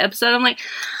saw that episode, I'm like,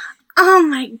 oh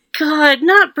my God,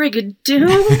 not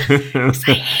Brigadoon. 'Cause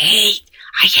I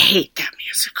hate that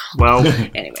musical. Well,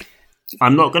 anyway.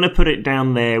 I'm not going to put it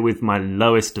down there with my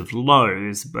lowest of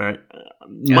lows, but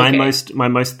my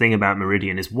most thing about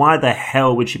Meridian is why the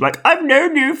hell would she be like, I've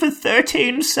known you for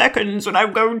 13 seconds and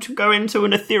I'm going to go into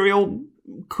an ethereal,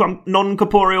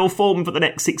 non-corporeal form for the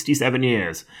next 67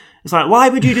 years. It's like, why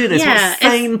would you do this? Yeah, what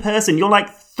sane person? You're like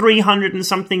 300 and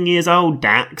something years old,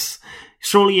 Dax.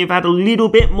 Surely you've had a little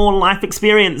bit more life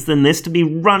experience than this to be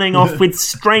running off with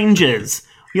strangers.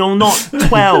 You're not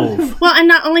 12. Well, and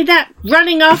not only that,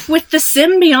 running off with the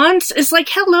symbionts is like,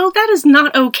 hello, that is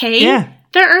not okay. Yeah.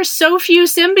 There are so few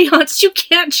symbionts, you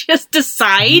can't just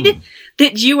decide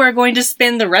that you are going to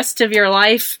spend the rest of your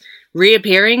life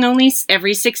reappearing only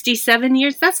every 67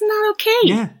 years. That's not okay.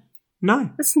 Yeah.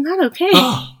 No. That's not okay.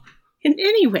 In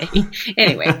any way.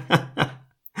 Anyway.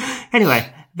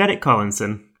 Anyway, Vedek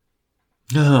Collinson.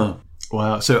 Oh,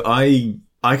 wow. So I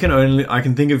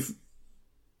can think of,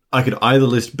 I could either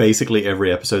list basically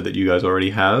every episode that you guys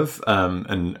already have,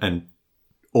 and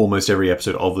almost every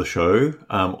episode of the show,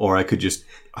 or I could just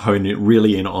hone it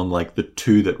really in on like the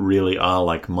two that really are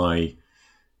like my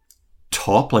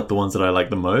top, like the ones that I like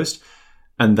the most,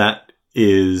 and that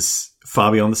is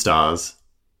Far Beyond the Stars,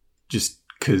 just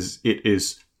because it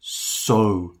is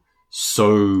so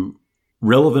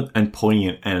relevant and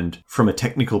poignant, and from a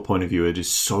technical point of view, it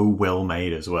is so well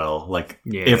made as well. Like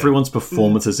everyone's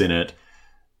performances in it,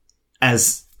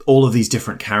 as all of these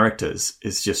different characters,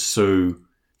 is just so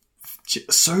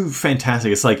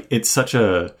fantastic. It's like, it's such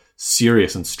a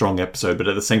serious and strong episode, but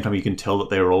at the same time you can tell that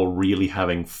they're all really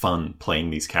having fun playing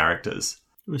these characters.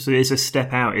 So it's a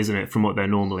step out, isn't it, from what they're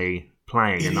normally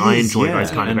playing? And I enjoy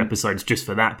those kind of episodes just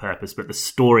for that purpose, but the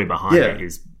story behind it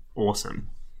is awesome.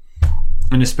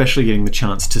 And especially getting the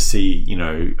chance to see,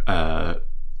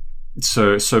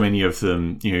 so many of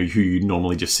them, who you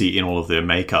normally just see in all of their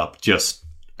makeup, just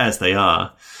as they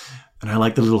are. And I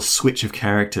like the little switch of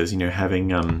characters,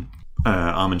 having Armin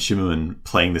Shimmerman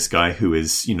playing this guy who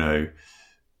is,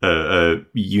 a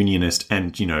unionist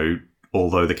and,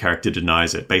 although the character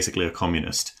denies it, basically a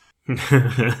communist.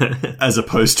 As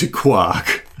opposed to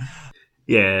Quark.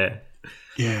 Yeah.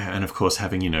 Yeah, and of course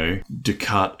having,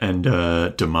 Ducat and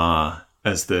Damar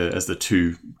as the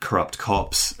two corrupt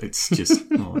cops. It's just,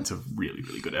 it's a really,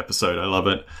 really good episode. I love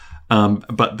it.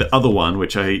 But the other one,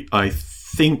 which I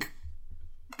think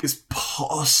is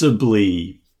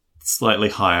possibly slightly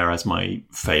higher as my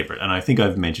favorite, and I think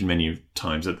I've mentioned many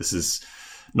times that this is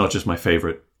not just my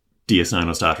favorite DS9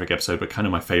 or Star Trek episode, but kind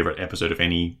of my favorite episode of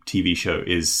any TV show,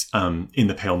 is In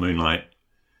the Pale Moonlight.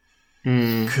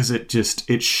 Because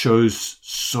it shows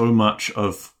so much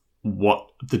of what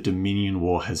the Dominion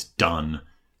War has done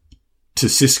to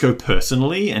Cisco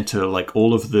personally, and to like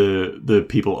all of the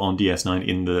people on DS9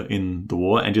 in the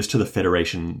war, and just to the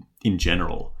Federation in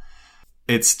general.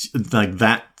 it's like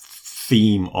that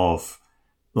theme of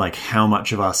like how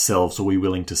much of ourselves are we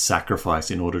willing to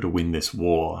sacrifice in order to win this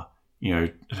war? You know,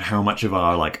 how much of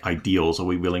our like ideals are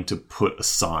we willing to put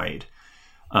aside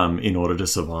in order to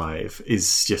survive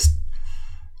is just,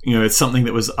 you know, it's something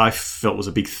that I felt was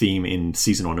a big theme in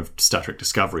season 1 of Star Trek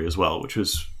Discovery as well, which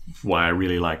was why I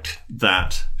really liked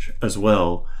that as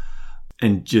well.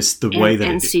 And just the way that...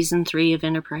 And season 3 of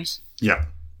Enterprise. Yeah,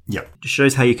 yeah. It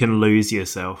shows how you can lose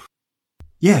yourself.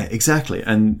 Yeah, exactly.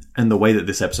 And the way that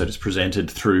this episode is presented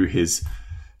through his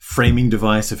framing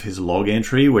device of his log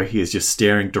entry, where he is just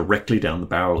staring directly down the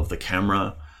barrel of the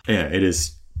camera. Yeah, it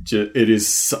is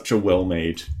such a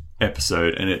well-made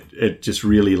episode, and it just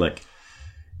really, like,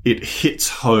 it hits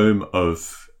home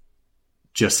of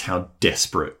just how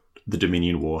desperate the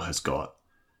Dominion War has got.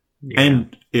 Yeah.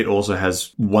 And it also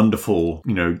has wonderful,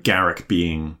 you know, Garak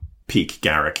being peak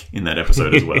Garak in that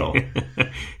episode as well.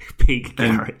 Peak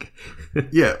Garak.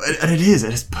 Yeah, and it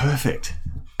is perfect.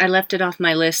 I left it off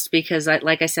my list because,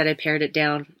 like I said, I pared it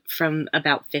down from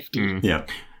about 50. Yeah.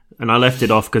 And I left it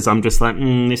off because I'm just like,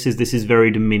 this is very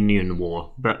Dominion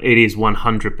War. But it is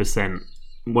 100%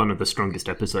 one of the strongest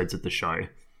episodes of the show.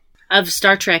 Of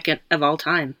Star Trek of all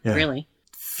time, really.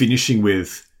 Finishing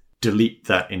with, delete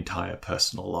that entire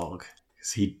personal log.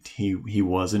 Because he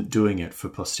wasn't doing it for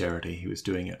posterity. He was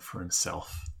doing it for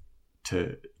himself.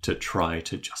 To try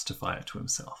to justify it to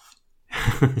himself.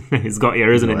 He's got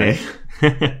you, isn't it, Nick?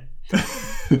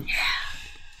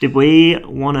 Did we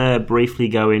want to briefly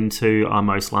go into our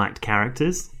most liked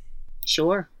characters?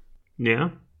 Sure. Yeah.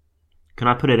 Can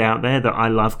I put it out there that I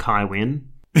love Kai Wynn?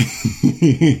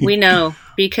 We know,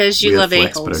 because you love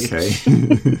a-holes. Okay.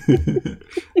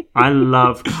 I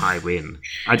love Kai Wynn.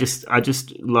 I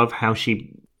just love how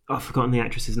she... I've forgotten the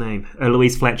actress's name.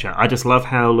 Louise Fletcher. I just love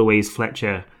how Louise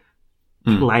Fletcher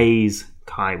plays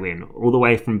Kai Wynn, all the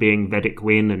way from being Vedek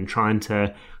Wynn and trying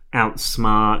to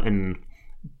outsmart and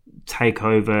take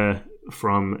over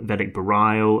from Vedek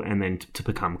Bareil and then to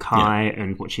become Kai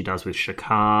and what she does with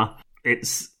Shakar.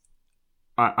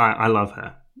 I love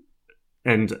her.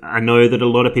 And I know that a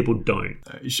lot of people don't.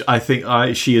 I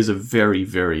think she is a very,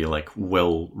 very like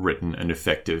well-written and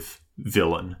effective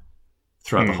villain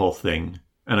throughout the whole thing.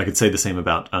 And I could say the same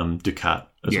about Dukat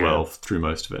as well through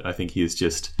most of it. I think he is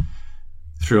just...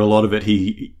 Through a lot of it,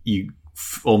 you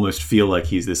almost feel like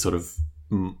he's this sort of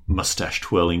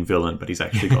mustache-twirling villain, but he's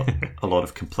actually got a lot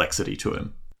of complexity to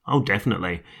him. Oh,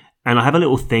 definitely. And I have a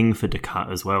little thing for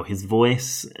Dukat as well. His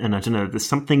voice, and I don't know, there's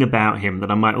something about him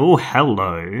that I'm like, oh,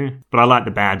 hello. But I like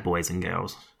the bad boys and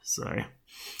girls, so...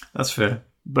 That's fair.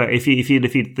 But if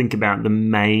you think about the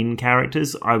main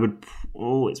characters,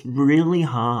 it's really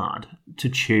hard to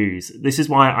choose. This is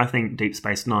why I think Deep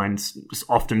Space Nine just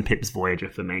often pips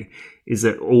Voyager for me, is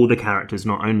that all the characters,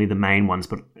 not only the main ones,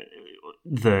 but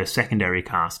the secondary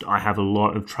cast, I have a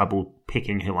lot of trouble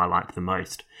picking who I like the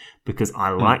most, because I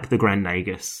like the Grand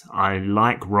Nagus, I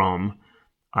like Rom,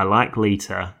 I like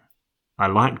Lita, I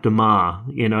like Damar,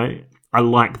 you know, I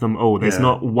like them all. There's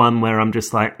not one where I'm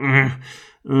just like...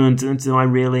 do I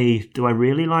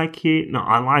really like you? No,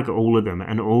 I like all of them,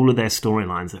 and all of their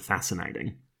storylines are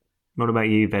fascinating. What about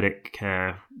you,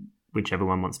 Vedek? Whichever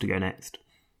one wants to go next.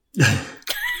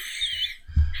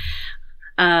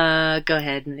 Go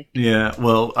ahead, Nick. Yeah,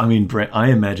 well, I mean, Brent,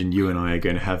 I imagine you and I are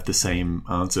going to have the same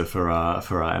answer for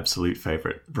our absolute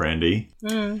favourite, Brandy,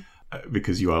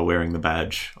 because you are wearing the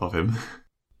badge of him.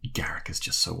 Garak is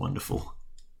just so wonderful.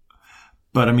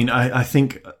 But I mean, I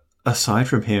think... Aside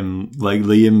from him, like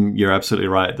Liam, you're absolutely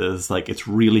right. There's like, it's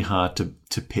really hard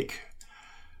to pick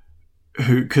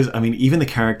who, because I mean, even the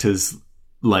characters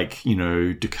like, you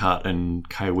know, Dukat and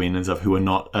Kai Wynn and stuff, who are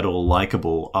not at all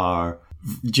likable, are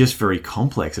just very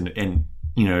complex, and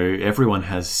you know, everyone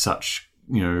has such,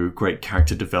 you know, great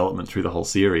character development through the whole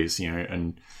series, you know.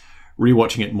 And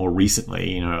rewatching it more recently,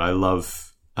 you know, I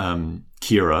love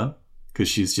Kira, because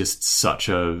she's just such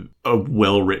a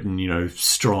well written, you know,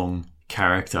 strong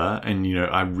character, and you know,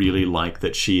 I really like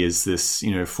that she is this,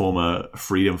 you know, former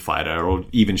freedom fighter, or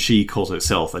even she calls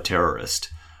herself a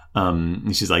terrorist.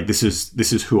 And she's like, this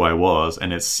is who I was,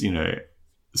 and it's, you know,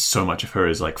 so much of her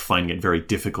is like finding it very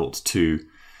difficult to,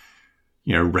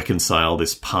 you know, reconcile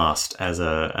this past as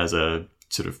a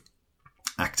sort of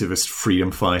activist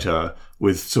freedom fighter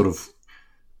with sort of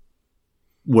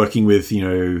working with, you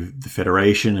know, the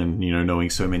Federation, and, you know, knowing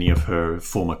so many of her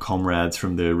former comrades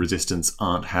from the Resistance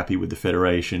aren't happy with the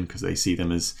Federation because they see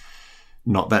them as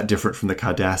not that different from the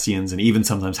Cardassians, and even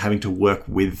sometimes having to work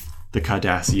with the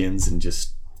Cardassians, and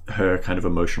just her kind of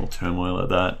emotional turmoil at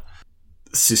that.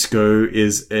 Sisko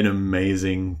is an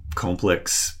amazing,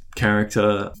 complex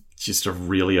character. just a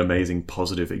really amazing,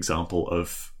 positive example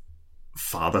of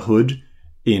fatherhood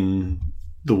in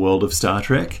the world of Star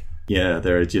Trek. Yeah,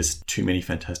 there are just too many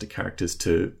fantastic characters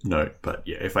to note. But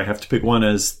yeah, if I have to pick one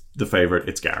as the favorite,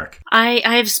 it's Garak.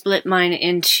 I've split mine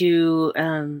into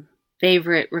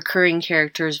favorite recurring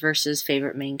characters versus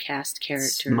favorite main cast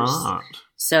characters. Smart.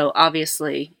 So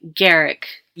obviously, Garak.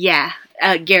 Yeah,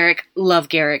 Garak. Love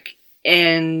Garak.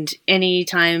 And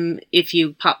anytime if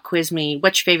you pop quiz me,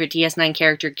 what's your favorite DS9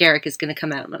 character, Garak is going to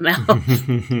come out of my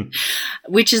mouth.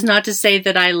 Which is not to say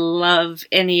that I love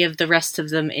any of the rest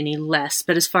of them any less.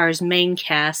 But as far as main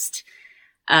cast,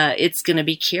 it's going to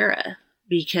be Kira.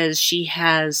 Because she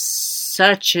has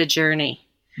such a journey.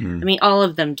 I mean, all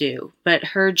of them do. But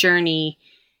her journey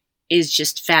is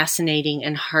just fascinating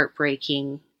and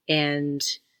heartbreaking and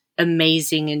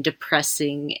amazing and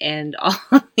depressing and all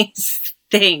of these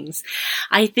things.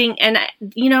 I think, and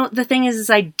the thing is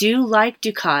I do like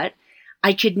Dukat.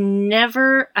 I've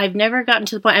never gotten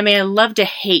to the point, I mean, I love to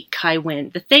hate Kai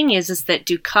Wynn. The thing is that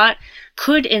Dukat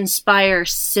could inspire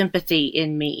sympathy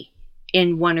in me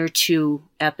in one or two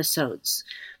episodes.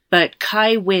 But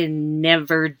Kai Wynn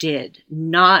never did.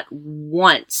 Not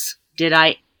once did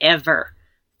I ever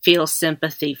feel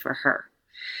sympathy for her.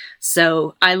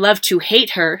 So I love to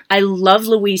hate her. I love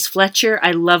Louise Fletcher.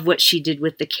 I love what she did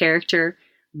with the character,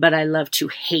 but I love to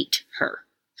hate her.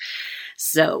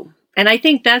 So, and I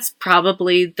think that's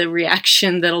probably the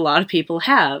reaction that a lot of people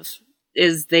have,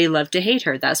 is they love to hate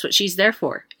her. That's what she's there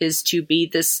for, is to be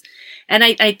this. And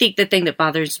I think the thing that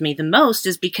bothers me the most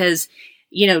is because,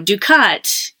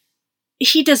 Dukat,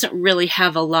 he doesn't really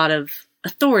have a lot of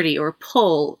authority or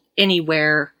pull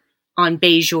anywhere on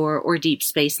Bajor or Deep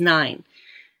Space Nine.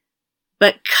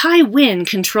 But Kai Wynn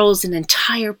controls an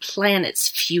entire planet's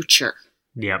future.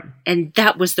 Yep. And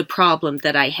that was the problem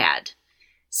that I had.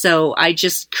 So I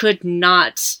just could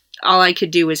not, all I could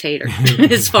do was hate her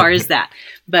as far as that.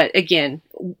 But again,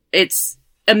 she's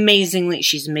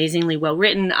amazingly well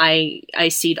written. I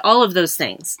cede all of those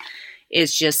things.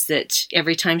 It's just that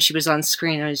every time she was on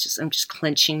screen, I'm just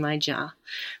clenching my jaw.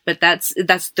 But that's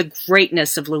the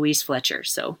greatness of Louise Fletcher.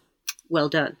 So well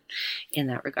done in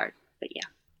that regard. But yeah.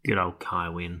 Good old Kai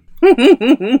Wynn.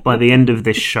 By the end of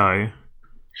this show,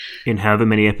 in however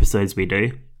many episodes we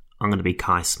do, I'm going to be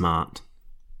Kai Smart.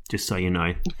 Just so you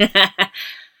know.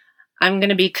 I'm going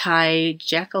to be Kai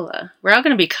Jackola. We're all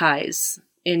going to be Kais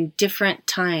in different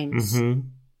times.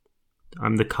 Mm-hmm.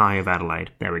 I'm the Kai of Adelaide.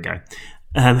 There we go.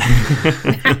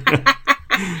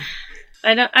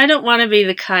 I don't want to be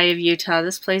the Kai of Utah.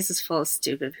 This place is full of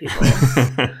stupid people.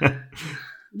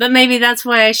 But maybe that's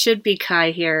why I should be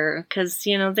Kai here, because,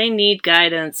 they need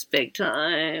guidance big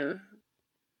time.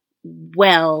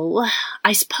 Well,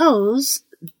 I suppose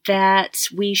that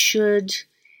we should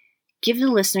give the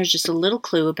listeners just a little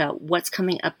clue about what's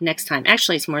coming up next time.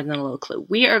 Actually, it's more than a little clue.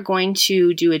 We are going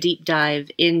to do a deep dive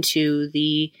into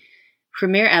the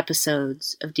premiere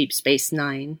episodes of Deep Space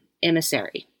Nine,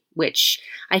 Emissary, which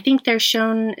I think they're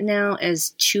shown now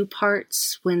as 2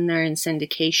 parts when they're in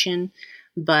syndication.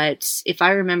 But if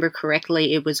I remember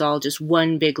correctly, it was all just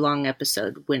one big long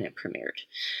episode when it premiered.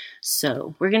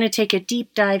 So we're going to take a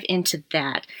deep dive into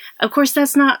that. Of course,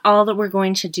 that's not all that we're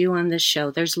going to do on this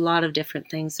show. There's a lot of different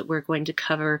things that we're going to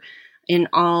cover in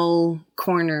all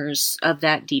corners of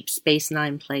that Deep Space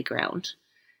Nine playground.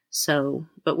 So,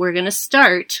 but we're going to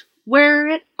start where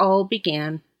it all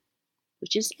began,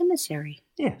 which is Emissary.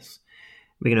 Yes.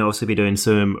 We're going to also be doing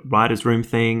some writer's room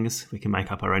things. We can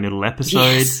make up our own little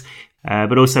episodes. Yes.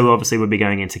 But also, obviously, we'll be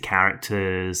going into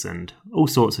characters and all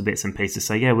sorts of bits and pieces.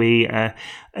 So, yeah, we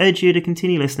urge you to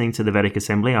continue listening to the Vedek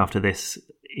Assembly after this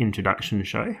introduction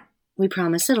show. We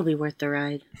promise it'll be worth the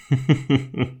ride.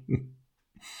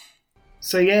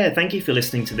 So yeah, thank you for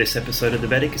listening to this episode of the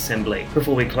Vedek Assembly.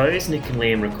 Before we close, Nick and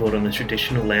Liam record on the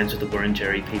traditional lands of the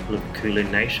Wurundjeri people of the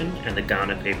Kulin Nation and the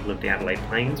Kaurna people of the Adelaide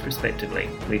Plains, respectively.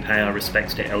 We pay our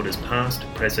respects to elders past,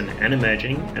 present and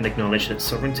emerging, and acknowledge that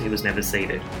sovereignty was never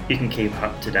ceded. You can keep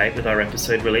up to date with our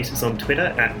episode releases on Twitter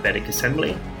at Vedek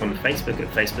Assembly, on Facebook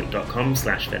at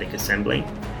facebook.com/Vedek Assembly,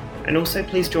 and also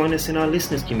please join us in our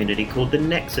listeners community called The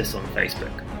Nexus on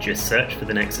Facebook. Just search for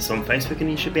The Nexus on Facebook and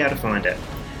you should be able to find it.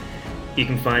 You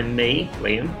can find me,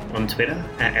 Liam, on Twitter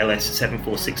at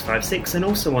LS74656 and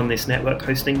also on this network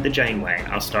hosting The Janeway,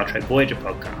 our Star Trek Voyager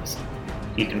podcast.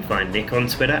 You can find Nick on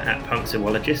Twitter at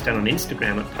PunkZoologist and on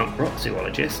Instagram at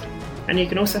PunkRockZoologist. And you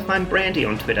can also find Brandy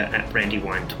on Twitter at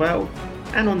BrandyWine12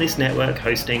 and on this network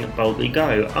hosting Boldly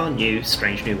Go, our new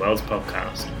Strange New Worlds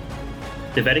podcast.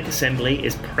 The Vedek Assembly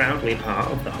is proudly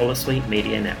part of the Holosuite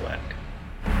Media Network.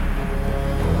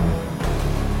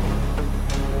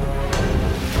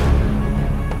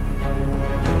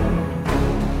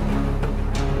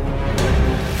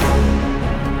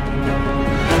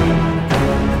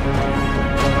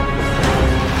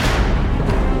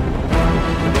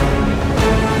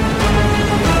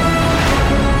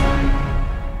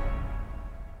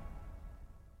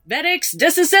 Vedeks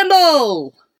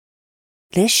Disassemble!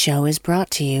 This show is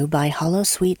brought to you by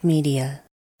Holosuite Media.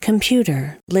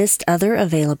 Computer, list other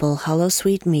available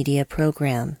Holosuite Media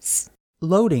programs.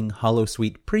 Loading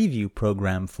Holosuite preview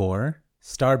program for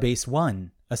Starbase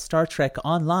One, a Star Trek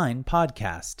Online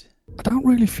podcast. I don't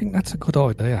really think that's a good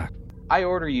idea. I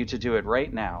order you to do it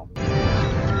right now.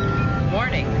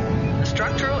 Warning. The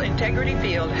structural integrity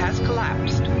field has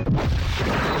collapsed.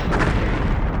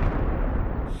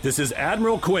 This is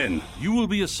Admiral Quinn. You will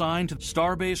be assigned to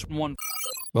Starbase One.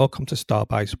 Welcome to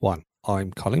Starbase One.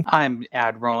 I'm Colin. I'm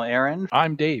Admiral Aaron.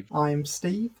 I'm Dave. I'm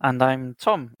Steve. And I'm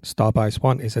Tom. Starbase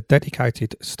One is a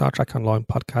dedicated Star Trek Online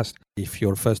podcast. If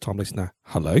you're a first-time listener,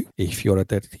 hello. If you're a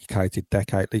dedicated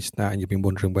decade listener and you've been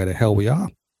wondering where the hell we are,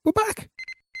 we're back.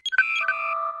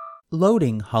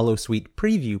 Loading Holosuite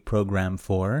preview program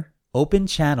for Open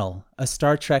Channel, a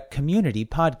Star Trek community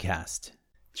podcast.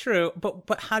 True,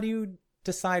 but how do you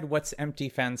decide what's empty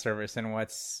fan service and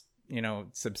what's,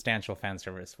 substantial fan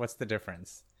service? What's the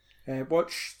difference?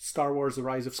 Watch Star Wars The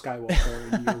Rise of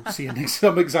Skywalker and you'll see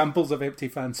some examples of empty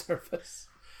fan service.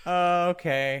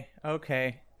 Okay.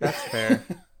 That's fair.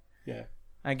 Yeah.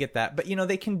 I get that. But,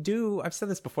 they can do, I've said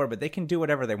this before, but they can do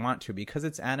whatever they want to because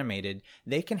it's animated.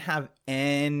 They can have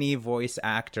any voice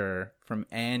actor from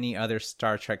any other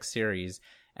Star Trek series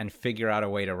and figure out a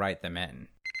way to write them in.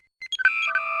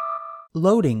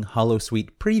 Loading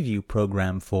Holosuite preview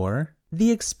program for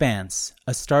The Expanse,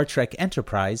 a Star Trek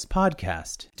Enterprise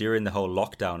podcast. During the whole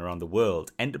lockdown around the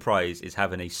world, Enterprise is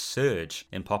having a surge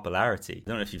in popularity. I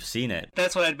don't know if you've seen it.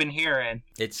 That's what I'd been hearing.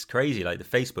 It's crazy, like the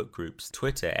Facebook groups,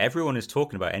 Twitter, everyone is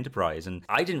talking about Enterprise, and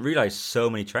I didn't realize so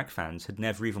many Trek fans had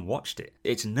never even watched it.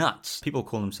 It's nuts. People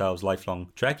call themselves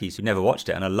lifelong Trekkies who never watched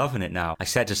it and are loving it now. I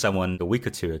said to someone a week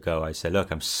or two ago, I said,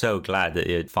 look, I'm so glad that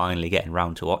you're finally getting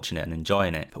around to watching it and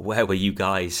enjoying it. But where were you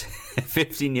guys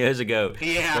 15 years ago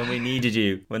when we needed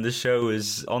you, when the show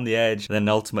was on the edge, then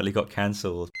ultimately got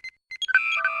cancelled?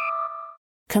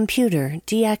 Computer,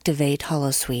 deactivate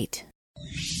Holosuite.